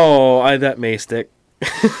 Oh, that may stick.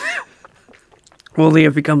 Only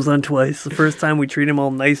if he comes on twice. The first time we treat him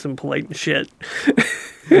all nice and polite and shit.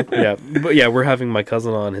 We're having my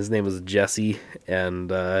cousin on. His name is Jesse,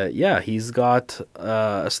 and he's got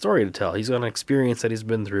a story to tell. He's got an experience that he's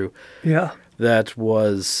been through. Yeah. That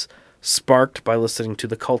was sparked by listening to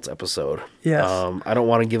the Cults episode. Yes. I don't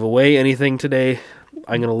want to give away anything today.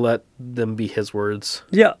 I'm going to let them be his words.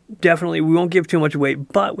 Yeah, definitely. We won't give too much away.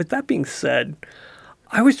 But with that being said,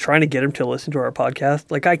 I was trying to get him to listen to our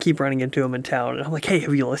podcast. Like, I keep running into him in town, and I'm like, hey,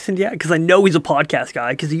 have you listened yet? Because I know he's a podcast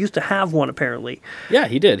guy, because he used to have one, apparently. Yeah,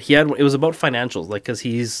 he did. It was about financials, like, because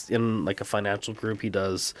he's in, like, a financial group. He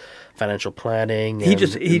does financial planning. He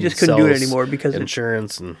just couldn't do it anymore because...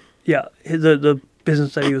 Insurance and... Yeah, the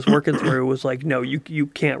business that he was working through was like, no, you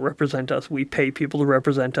can't represent us. We pay people to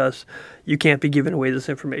represent us. You can't be giving away this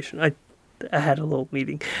information. I had a little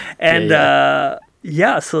meeting. And...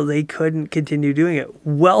 so they couldn't continue doing it.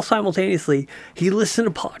 Well, simultaneously, he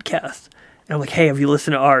listened to podcasts. And I'm like, hey, have you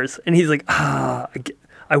listened to ours? And he's like, I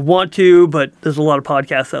want to, but there's a lot of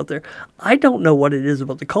podcasts out there. I don't know what it is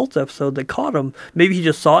about the Cults episode that caught him. Maybe he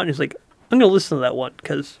just saw it and he's like, I'm going to listen to that one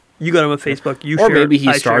because you got him on Facebook. Or maybe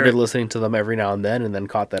he started listening to them every now and then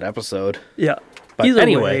caught that episode. Yeah. But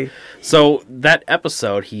anyway, so that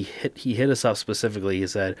episode, he hit us up specifically. He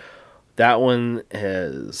said, that one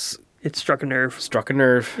has... It struck a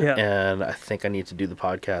nerve. Yeah. And I think I need to do the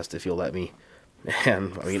podcast if you'll let me.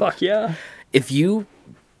 And I mean, fuck yeah. If you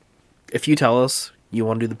tell us you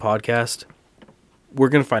want to do the podcast, we're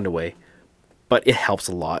going to find a way. But it helps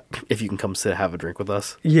a lot if you can come sit have a drink with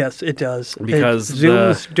us. Yes, it does. Because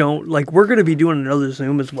Zooms don't... Like, we're going to be doing another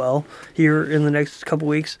Zoom as well here in the next couple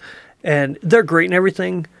weeks. And they're great and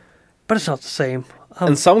everything, but it's not the same.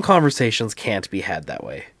 And some conversations can't be had that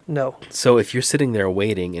way. No. So if you're sitting there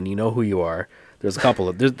waiting and you know who you are, there's a couple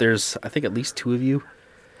of... There's I think, at least two of you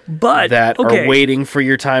that are waiting for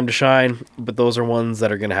your time to shine, but those are ones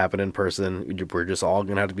that are going to happen in person. We're just all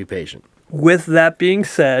going to have to be patient. With that being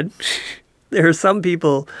said, there are some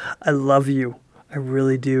people, I love you. I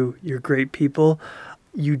really do. You're great people.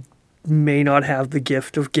 You may not have the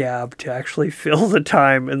gift of gab to actually fill the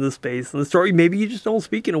time and the space and the story. Maybe you just don't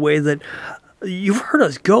speak in a way that... You've heard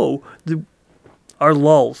us go. Our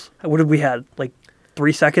lulls. What have we had? Like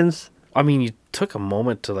 3 seconds? I mean, you took a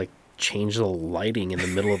moment to like change the lighting in the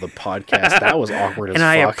middle of the podcast. That was awkward as fuck. And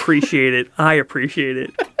I appreciate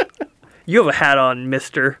it. You have a hat on,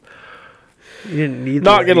 mister. You didn't need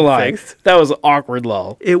Not gonna lie. That was an awkward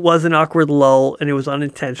lull. It was an awkward lull, and it was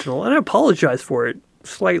unintentional. And I apologize for it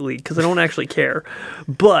slightly, because I don't actually care.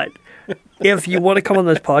 But if you want to come on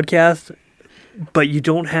this podcast... But you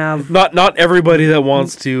don't have... Not everybody that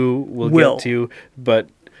wants to will get to, but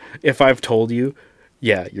if I've told you,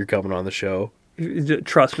 yeah, you're coming on the show.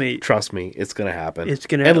 Trust me, it's going to happen. It's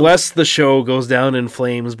going to happen. Unless the show goes down in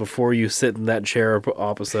flames before you sit in that chair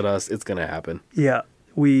opposite us, it's going to happen. Yeah,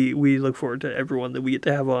 we look forward to everyone that we get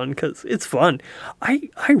to have on because it's fun.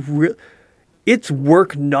 It's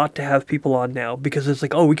work not to have people on now because it's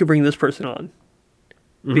like, oh, we could bring this person on.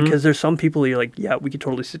 Because there's some people you're like, yeah, we could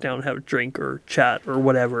totally sit down and have a drink or chat or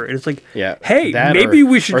whatever. And it's like, hey, maybe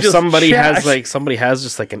we should just somebody chat. Somebody has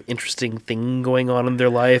just like an interesting thing going on in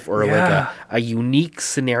their life or like a unique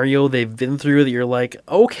scenario they've been through that you're like,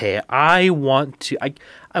 okay, I want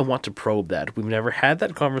to probe that. We've never had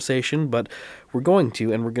that conversation, but we're going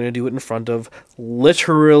to, and we're going to do it in front of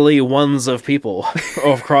literally ones of people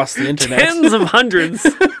across the internet. Tens of hundreds.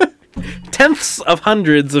 Tenths of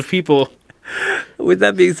hundreds of people. With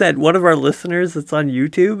that being said, one of our listeners that's on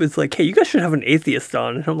YouTube is like, hey, you guys should have an atheist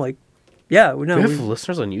on. And I'm like, Yeah, no, we have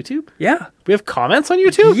listeners on YouTube? Yeah. We have comments on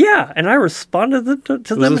YouTube? Yeah, and I responded to them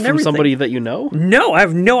and everything. From somebody that you know? No, I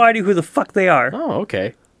have no idea who the fuck they are. Oh,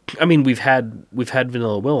 okay. I mean, we've had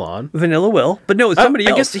Vanilla Will on. Vanilla Will, but no, it's somebody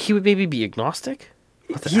else. I guess he would maybe be agnostic.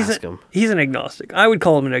 Ask him. He's an agnostic. I would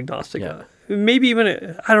call him an agnostic. Yeah. Maybe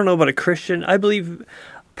even I don't know about a Christian. I believe,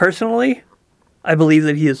 personally,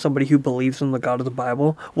 that he is somebody who believes in the God of the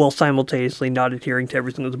Bible while simultaneously not adhering to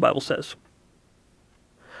everything that the Bible says.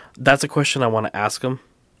 That's a question I want to ask him.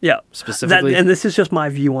 Yeah. Specifically. And this is just my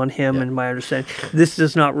view on him and my understanding. This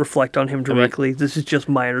does not reflect on him directly. This is just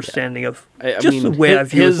my understanding of the way I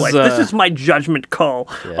view his life. This is my judgment call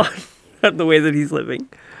on the way that he's living.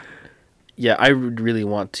 Yeah, I would really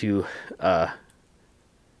want to have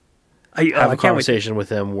a conversation with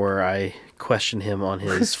him where I question him on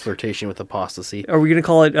his flirtation with apostasy. Are we going to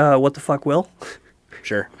call it What the Fuck Will?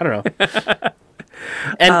 Sure. I don't know.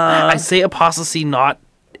 And I say apostasy not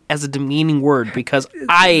as a demeaning word because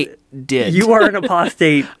I did. You are an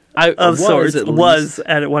apostate of sorts. Was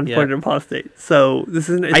at one point an apostate. So this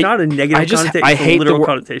is not a negative connotation. I hate a literal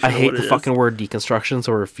connotation. I hate the fucking word deconstruction,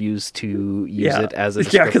 so I refuse to use it as a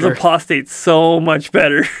descriptor. Yeah, because apostate's so much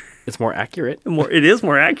better. It's more accurate. It is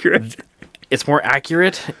more accurate. It's more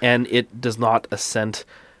accurate, and it does not assent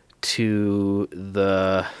to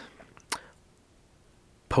the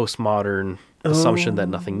postmodern assumption that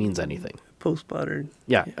nothing means anything. Postmodern.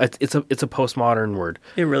 Yeah, it's a postmodern word.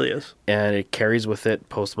 It really is. And it carries with it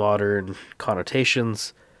postmodern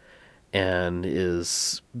connotations and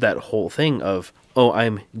is that whole thing of,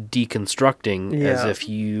 I'm deconstructing as if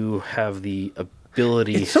you have the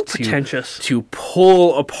ability to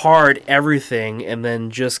pull apart everything and then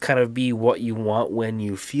just kind of be what you want when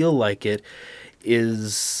you feel like it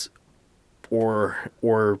is, or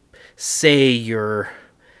say you're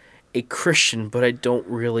a Christian, but I don't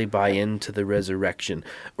really buy into the resurrection,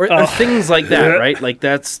 or things like that, right? Like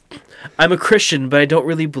I'm a Christian, but I don't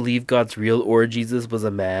really believe God's real, or Jesus was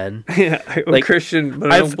a man. Yeah, I'm a Christian,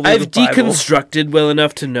 but I don't believe I've deconstructed well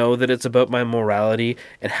enough to know that it's about my morality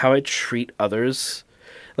and how I treat others.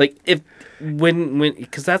 Like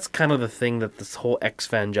because that's kind of the thing that this whole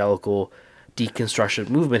ex-evangelical deconstruction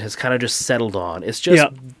movement has kind of just settled on. It's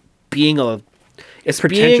just being a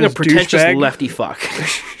pretentious lefty fuck.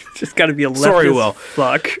 Just got to be a leftist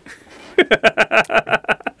fuck.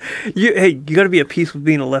 You got to be at peace with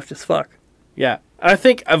being a leftist fuck. Yeah. I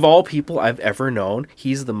think of all people I've ever known,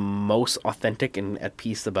 he's the most authentic and at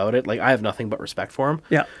peace about it. Like, I have nothing but respect for him.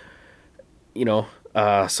 Yeah. You know,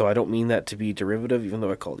 so I don't mean that to be derivative, even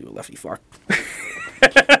though I called you a lefty fuck.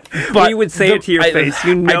 But we would say it to your face.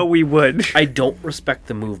 We would. I don't respect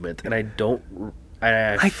the movement, and I don't...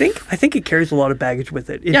 I think it carries a lot of baggage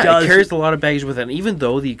with it. It carries a lot of baggage with it. And even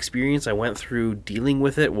though the experience I went through dealing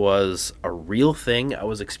with it was a real thing I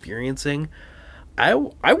was experiencing, I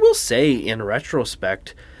will say in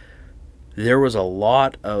retrospect, there was a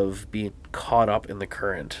lot of being caught up in the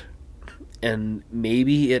current. And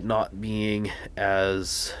maybe it not being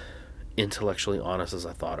as intellectually honest as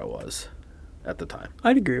I thought it was at the time.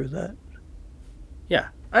 I'd agree with that. Yeah.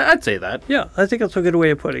 I'd say that. Yeah, I think that's a good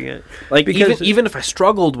way of putting it. Like, because even if I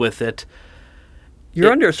struggled with it... You're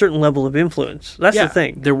under a certain level of influence. That's the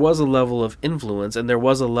thing. There was a level of influence, and there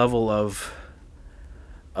was a level of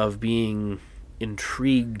being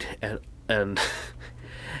intrigued and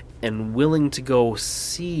willing to go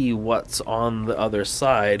see what's on the other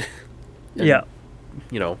side. And,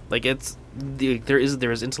 you know, like there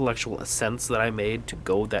is intellectual assents that I made to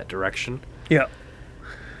go that direction. Yeah.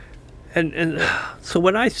 And so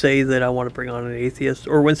when I say that I want to bring on an atheist,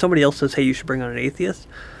 or when somebody else says, hey, you should bring on an atheist,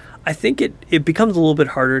 I think it becomes a little bit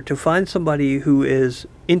harder to find somebody who is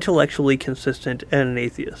intellectually consistent and an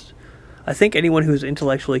atheist. I think anyone who's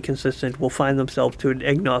intellectually consistent will find themselves to an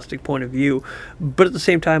agnostic point of view, but at the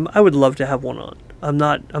same time, I would love to have one on. I'm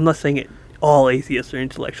not saying all atheists are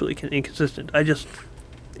intellectually inconsistent.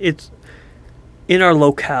 It's in our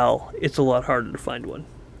locale, it's a lot harder to find one.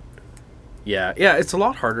 Yeah, it's a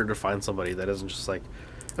lot harder to find somebody that isn't just like,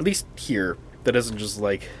 at least here, that isn't just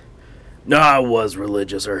like, no, I was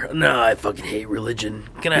religious, or no, I fucking hate religion.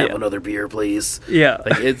 Can I have another beer, please? Yeah.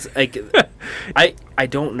 Like, it's like, I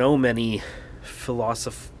don't know many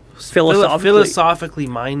philosophically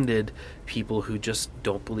minded people who just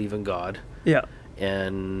don't believe in God. Yeah.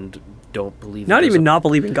 And don't believe... Not even not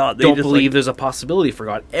believe in God. They don't believe there's a possibility for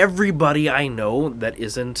God. Everybody I know that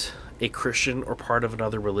isn't a Christian or part of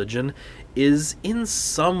another religion is in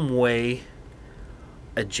some way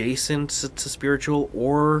adjacent to spiritual,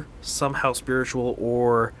 or somehow spiritual,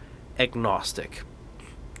 or agnostic.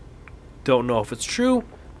 Don't know if it's true,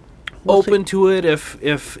 open to it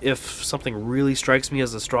if something really strikes me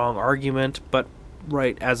as a strong argument, but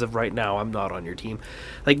as of right now, I'm not on your team.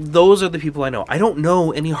 Like, those are the people I know. I don't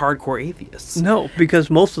know any hardcore atheists. No, because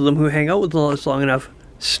most of them who hang out with us long enough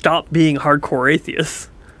stop being hardcore atheists.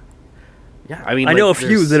 Yeah, I mean, I know a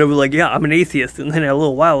few that are like, yeah, I'm an atheist, and then a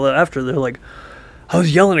little while after, they're like, I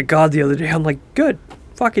was yelling at God the other day. I'm like, good,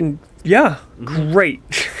 fucking, yeah, great.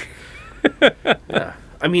 Yeah,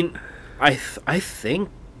 I mean, I think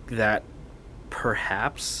that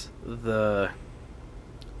perhaps the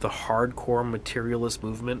hardcore materialist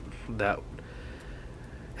movement that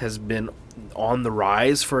has been on the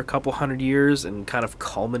rise for a couple hundred years and kind of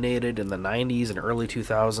culminated in the 90s and early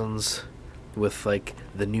 2000s with like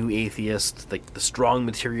the new atheists, like the strong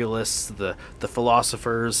materialists, the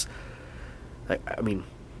philosophers. I mean,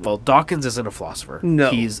 well, Dawkins isn't a philosopher. No.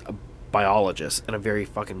 He's a biologist, and a very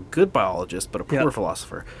fucking good biologist, but a poor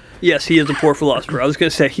philosopher. Yes, he is a poor philosopher. I was going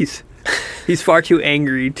to say he's far too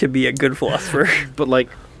angry to be a good philosopher. But like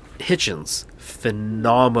Hitchens,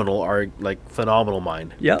 phenomenal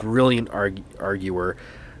mind. Yeah. Brilliant arguer,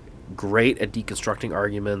 great at deconstructing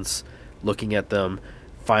arguments, looking at them,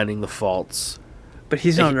 finding the faults. But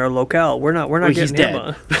he's not in our locale. We're not getting him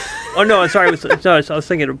on. Oh no, I'm sorry. I was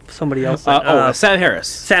thinking of somebody else. Sam Harris.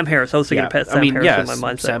 Sam Harris. I was thinking of Sam Harris in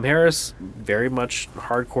my mindset. Sam Harris, very much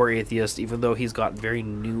hardcore atheist, even though he's got very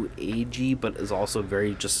new agey, but is also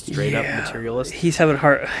very just straight up materialist. He's having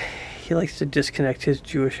hard. He likes to disconnect his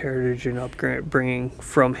Jewish heritage and upbringing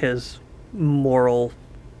from his moral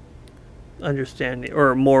understanding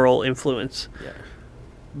or moral influence. Yeah.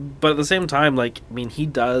 But at the same time, he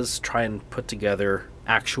does try and put together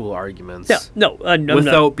actual arguments. Yeah, no,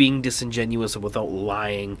 without being disingenuous and without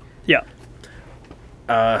lying. Yeah.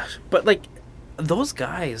 But those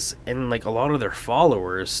guys and a lot of their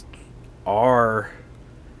followers are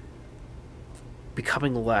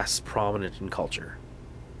becoming less prominent in culture.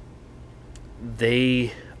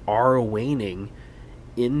 They are waning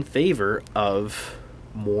in favor of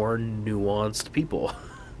more nuanced people.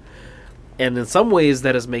 And in some ways,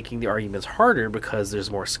 that is making the arguments harder because there's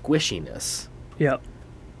more squishiness. Yeah.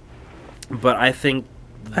 But I think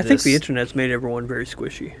the internet's made everyone very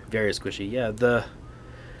squishy. Very squishy, yeah. The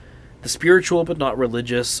spiritual but not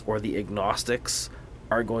religious, or the agnostics,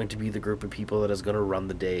 are going to be the group of people that is going to run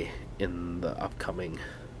the day in the upcoming.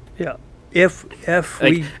 Yeah. I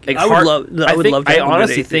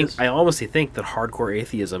honestly think that hardcore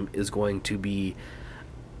atheism is going to be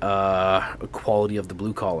a quality of the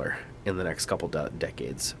blue collar in the next couple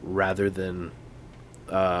decades, rather than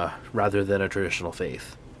a traditional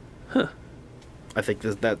faith. Huh. I think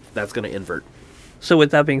that's going to invert. So with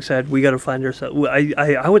that being said, we got to find ourselves.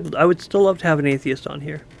 I would still love to have an atheist on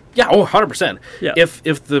here. Yeah, 100%. Yeah.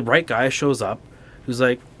 If the right guy shows up, who's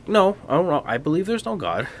like, no, I don't know, I believe there's no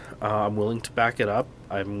God. I'm willing to back it up.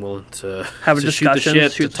 I'm willing to have a discussion,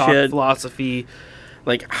 to talk philosophy,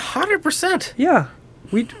 100%. Yeah.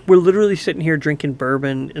 We're literally sitting here drinking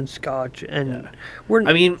bourbon and scotch, and we're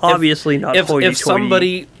obviously not if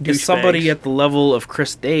somebody at the level of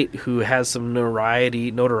Chris Date, who has some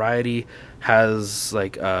notoriety, has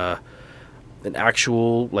an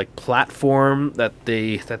actual platform that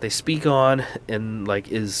they speak on, and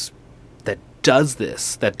that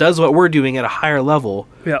does what we're doing at a higher level,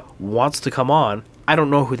 wants to come on. I don't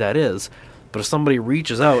know who that is. But if somebody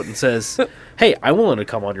reaches out and says, hey, I'm willing to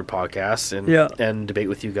come on your podcast and debate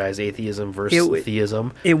with you guys atheism versus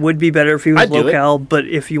theism. It would be better if he was locale, but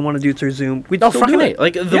if you want to do it through Zoom, we'd still do it.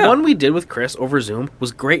 The one we did with Chris over Zoom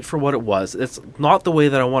was great for what it was. It's not the way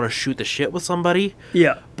that I want to shoot the shit with somebody.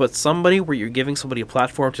 Yeah. But somebody where you're giving somebody a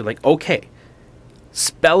platform to okay,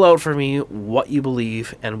 spell out for me what you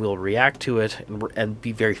believe, and we'll react to it and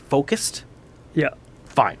be very focused. Yeah.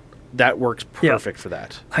 Fine. That works perfect for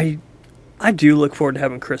that. I do look forward to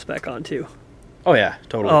having Chris back on too. Oh yeah,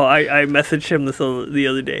 totally. Oh, I messaged him the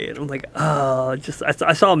other day, and I'm like,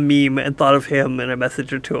 I saw a meme and thought of him, and I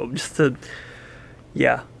messaged it to him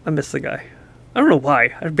I miss the guy. I don't know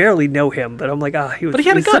why. I barely know him, but I'm like, he was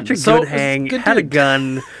such a good hang. Had a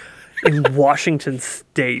gun in Washington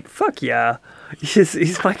State. Fuck yeah,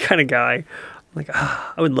 he's my kind of guy. I'm like,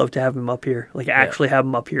 I would love to have him up here, actually have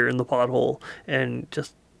him up here in the pothole, and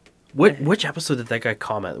just. Which episode did that guy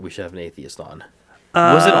comment that we should have an atheist on?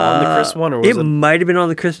 Was it on the Chris one, or was it? It might have been on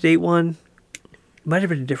the Chris Date one. Might have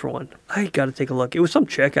been a different one. I got to take a look. It was some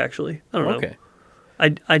chick, actually. I don't know. Okay.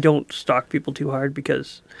 I don't stalk people too hard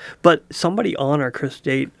but somebody on our Chris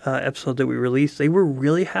Date episode that we released, they were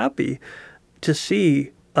really happy to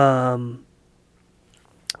see a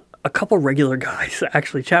couple regular guys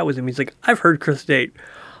actually chat with him. He's like, I've heard Chris Date.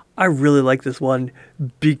 I really like this one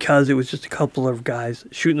because it was just a couple of guys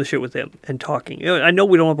shooting the shit with him and talking. I know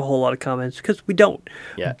we don't have a whole lot of comments because we don't.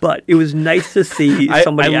 Yeah. But it was nice to see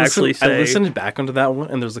somebody actually say. I listened back onto that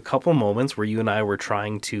one, and there's a couple moments where you and I were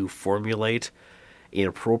trying to formulate an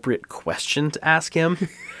appropriate question to ask him.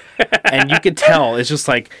 And you could tell it's just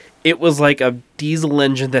like it was like a diesel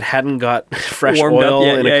engine that hadn't got fresh oil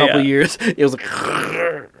in a couple years. It was like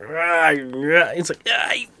it's like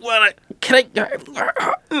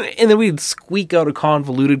and then we'd squeak out a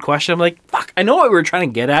convoluted question. I'm like, fuck, I know what we were trying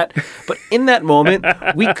to get at, but in that moment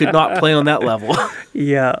we could not play on that level.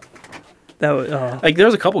 Yeah. That was like there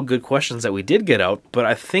was a couple good questions that we did get out, but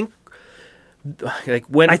I think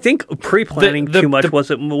I think pre-planning too much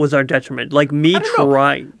was our detriment. Like me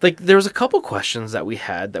trying. Like there was a couple questions that we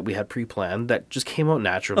had pre-planned that just came out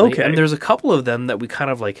naturally. Okay. And there's a couple of them that we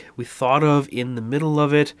kind of like we thought of in the middle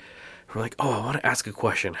of it. We're like, oh, I want to ask a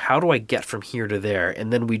question. How do I get from here to there?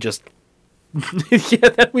 And then we just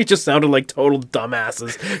then we just sounded like total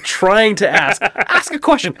dumbasses trying to ask a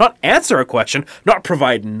question, not answer a question, not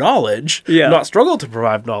provide knowledge, not struggle to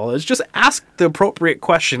provide knowledge. Just ask the appropriate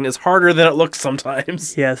question is harder than it looks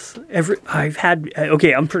sometimes. Yes.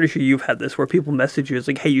 I'm pretty sure you've had this where people message you. It's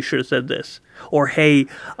like, hey, you should have said this. Or, hey,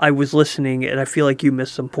 I was listening and I feel like you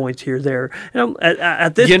missed some points here, there. And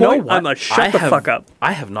at this point, I'm a shut the fuck up.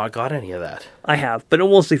 I have not got any of that. I have, but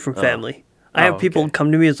mostly from family. I have people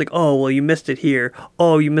come to me, it's like, oh, well, you missed it here.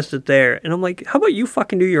 Oh, you missed it there. And I'm like, how about you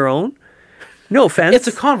fucking do your own? No offense. It's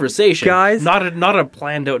a conversation, guys. Not a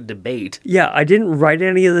planned out debate. Yeah, I didn't write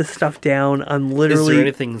any of this stuff down. I'm literally... Is there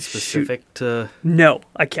anything specific to... No,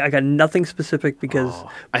 I got nothing specific because...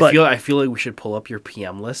 I feel like we should pull up your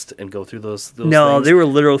PM list and go through those No, things. They were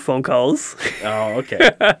literal phone calls. Oh,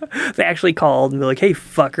 okay. They actually called and they're like, hey,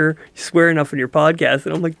 fucker, you swear enough on your podcast.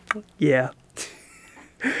 And I'm like, yeah.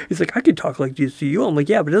 He's like, I could talk like this to you. I'm like,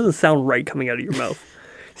 yeah, but it doesn't sound right coming out of your mouth.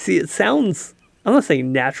 See, it sounds, I'm not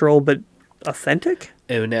saying natural, but authentic.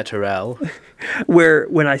 Au naturel. Where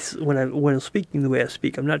when I'm speaking the way I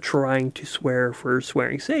speak, I'm not trying to swear for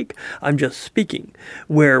swearing's sake. I'm just speaking.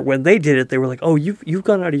 Where when they did it, they were like, oh, you've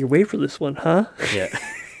gone out of your way for this one, huh? Yeah.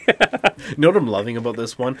 You know what I'm loving about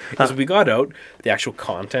this one is we got out the actual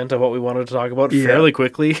content of what we wanted to talk about fairly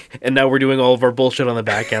quickly, and now we're doing all of our bullshit on the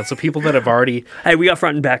back end. So people that have already we got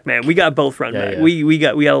front and back, man. We got both front and back. Yeah. We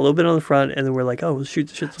got a little bit on the front, and then we're like, oh, we'll shoot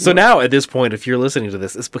the shit. So now at this point, if you're listening to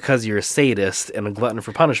this, it's because you're a sadist and a glutton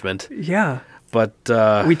for punishment. Yeah. But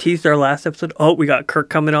we teased our last episode. Oh, we got Kirk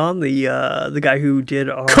coming on, the guy who did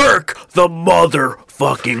our Kirk, the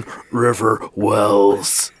motherfucking River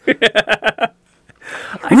Wells.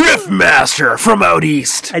 Riff Master from out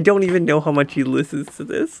east. I don't even know how much he listens to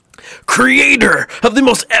this. Creator of the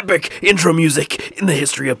most epic intro music in the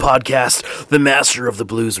history of podcast. The master of the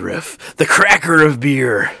blues riff. The cracker of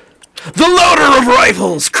beer. The loader of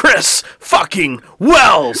rifles. Chris fucking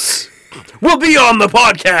Wells will be on the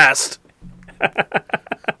podcast.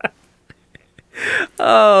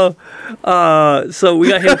 So we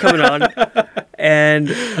got him coming on, and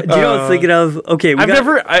do you know what I'm thinking of? Okay,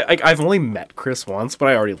 I've only met Chris once, but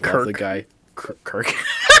I already love the guy. Kirk.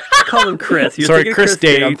 Call him Chris. Sorry, Chris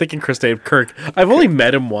Dave. I'm thinking Chris Dave. Kirk. I've only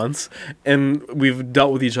met him once, and we've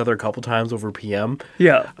dealt with each other a couple times over PM.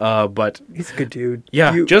 Yeah. But he's a good dude.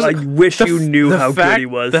 Yeah. I wish you knew how good he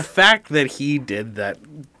was. The fact that he did that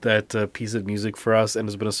piece of music for us and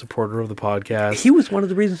has been a supporter of the podcast. He was one of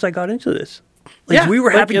the reasons I got into this. We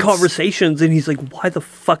were having conversations, and he's like, why the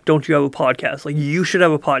fuck don't you have a podcast? Like, you should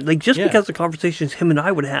have a pod. Like, just because the conversations him and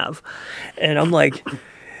I would have. And I'm like,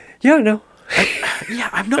 yeah, no.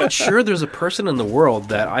 I'm not sure there's a person in the world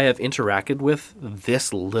that I have interacted with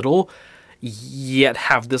this little, yet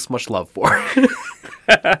have this much love for.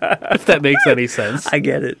 If that makes any sense. I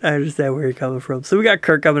get it. I understand where you're coming from. So we got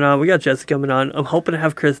Kirk coming on. We got Jesse coming on. I'm hoping to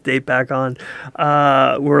have Chris Date back on.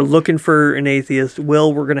 We're looking for an atheist.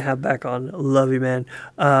 Will, we're going to have back on. Love you, man.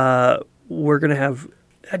 We're going to have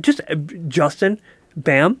just Justin.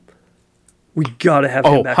 Bam. We got to have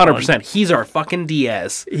him back 100%. on. He's our fucking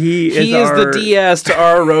Diaz. He is the Diaz to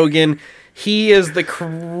our Rogan. He is the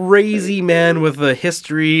crazy man with a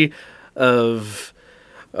history of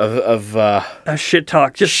shit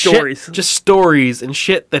talk, just stories and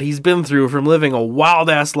shit that he's been through from living a wild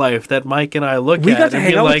ass life that Mike and I look at. We got to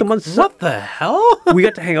hang out with him on what the hell? We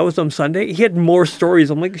got to hang out with him Sunday. He had more stories.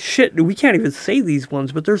 I'm like, shit, we can't even say these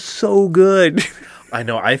ones, but they're so good. I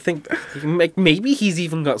know. I think maybe he's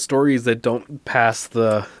even got stories that don't pass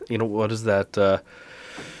the, what is that?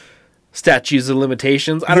 Statutes of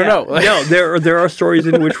limitations. I don't know. No, there are stories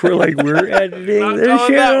in which we're editing this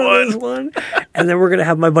shit on this one. And then we're going to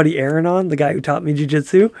have my buddy Aaron on, the guy who taught me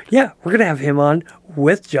jiu-jitsu. Yeah, we're going to have him on.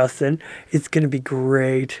 with Justin. It's going to be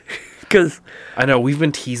great. Because I know we've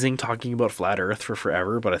been teasing talking about Flat Earth for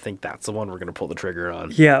forever, but I think that's the one we're going to pull the trigger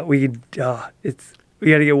on. Yeah, we got to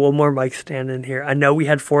get one more mic stand in here. I know we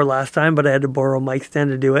had 4 last time, but I had to borrow a mic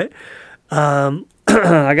stand to do it. I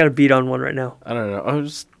got a beat on one right now. I don't know.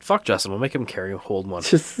 Just fuck Justin. We'll make him hold one.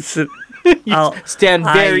 Just sit. Stand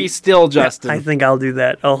very still, Justin. I think I'll do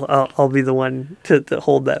that. I'll be the one to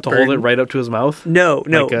hold that. Hold it right up to his mouth. No,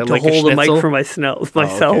 to hold the mic for myself.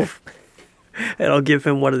 Okay. And I'll give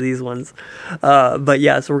him one of these ones. But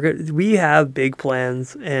yeah, so we have big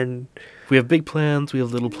plans, and we have big plans. We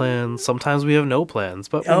have little plans. Sometimes we have no plans,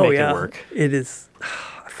 but we'll make it work. It is.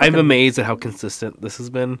 I'm amazed at how consistent this has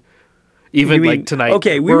been. Even like tonight.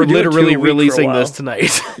 Okay, we're literally releasing this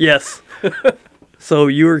tonight. Yes. So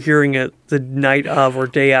you were hearing it the night of or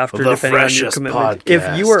day after, depending on your commitment. Podcast.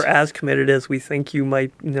 If you are as committed as we think you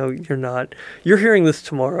might, no, you're not. You're hearing this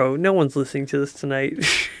tomorrow. No one's listening to this tonight.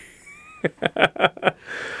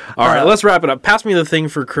 All right, let's wrap it up. Pass me the thing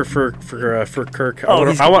for Kirk. I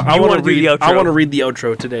want to read the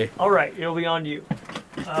outro today. All right, it'll be on you.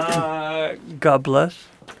 God bless.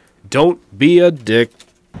 Don't be a dick.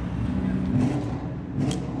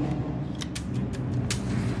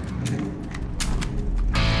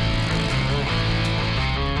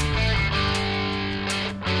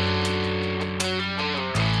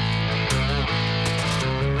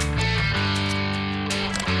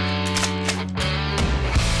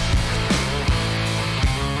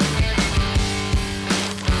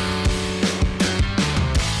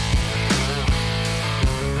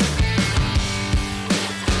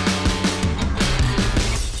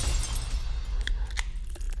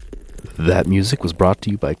 That music was brought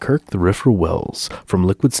to you by Kirk the Riffer Wells from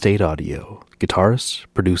Liquid State Audio, guitarist,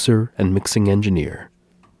 producer, and mixing engineer.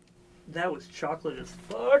 That was chocolate as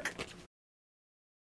fuck.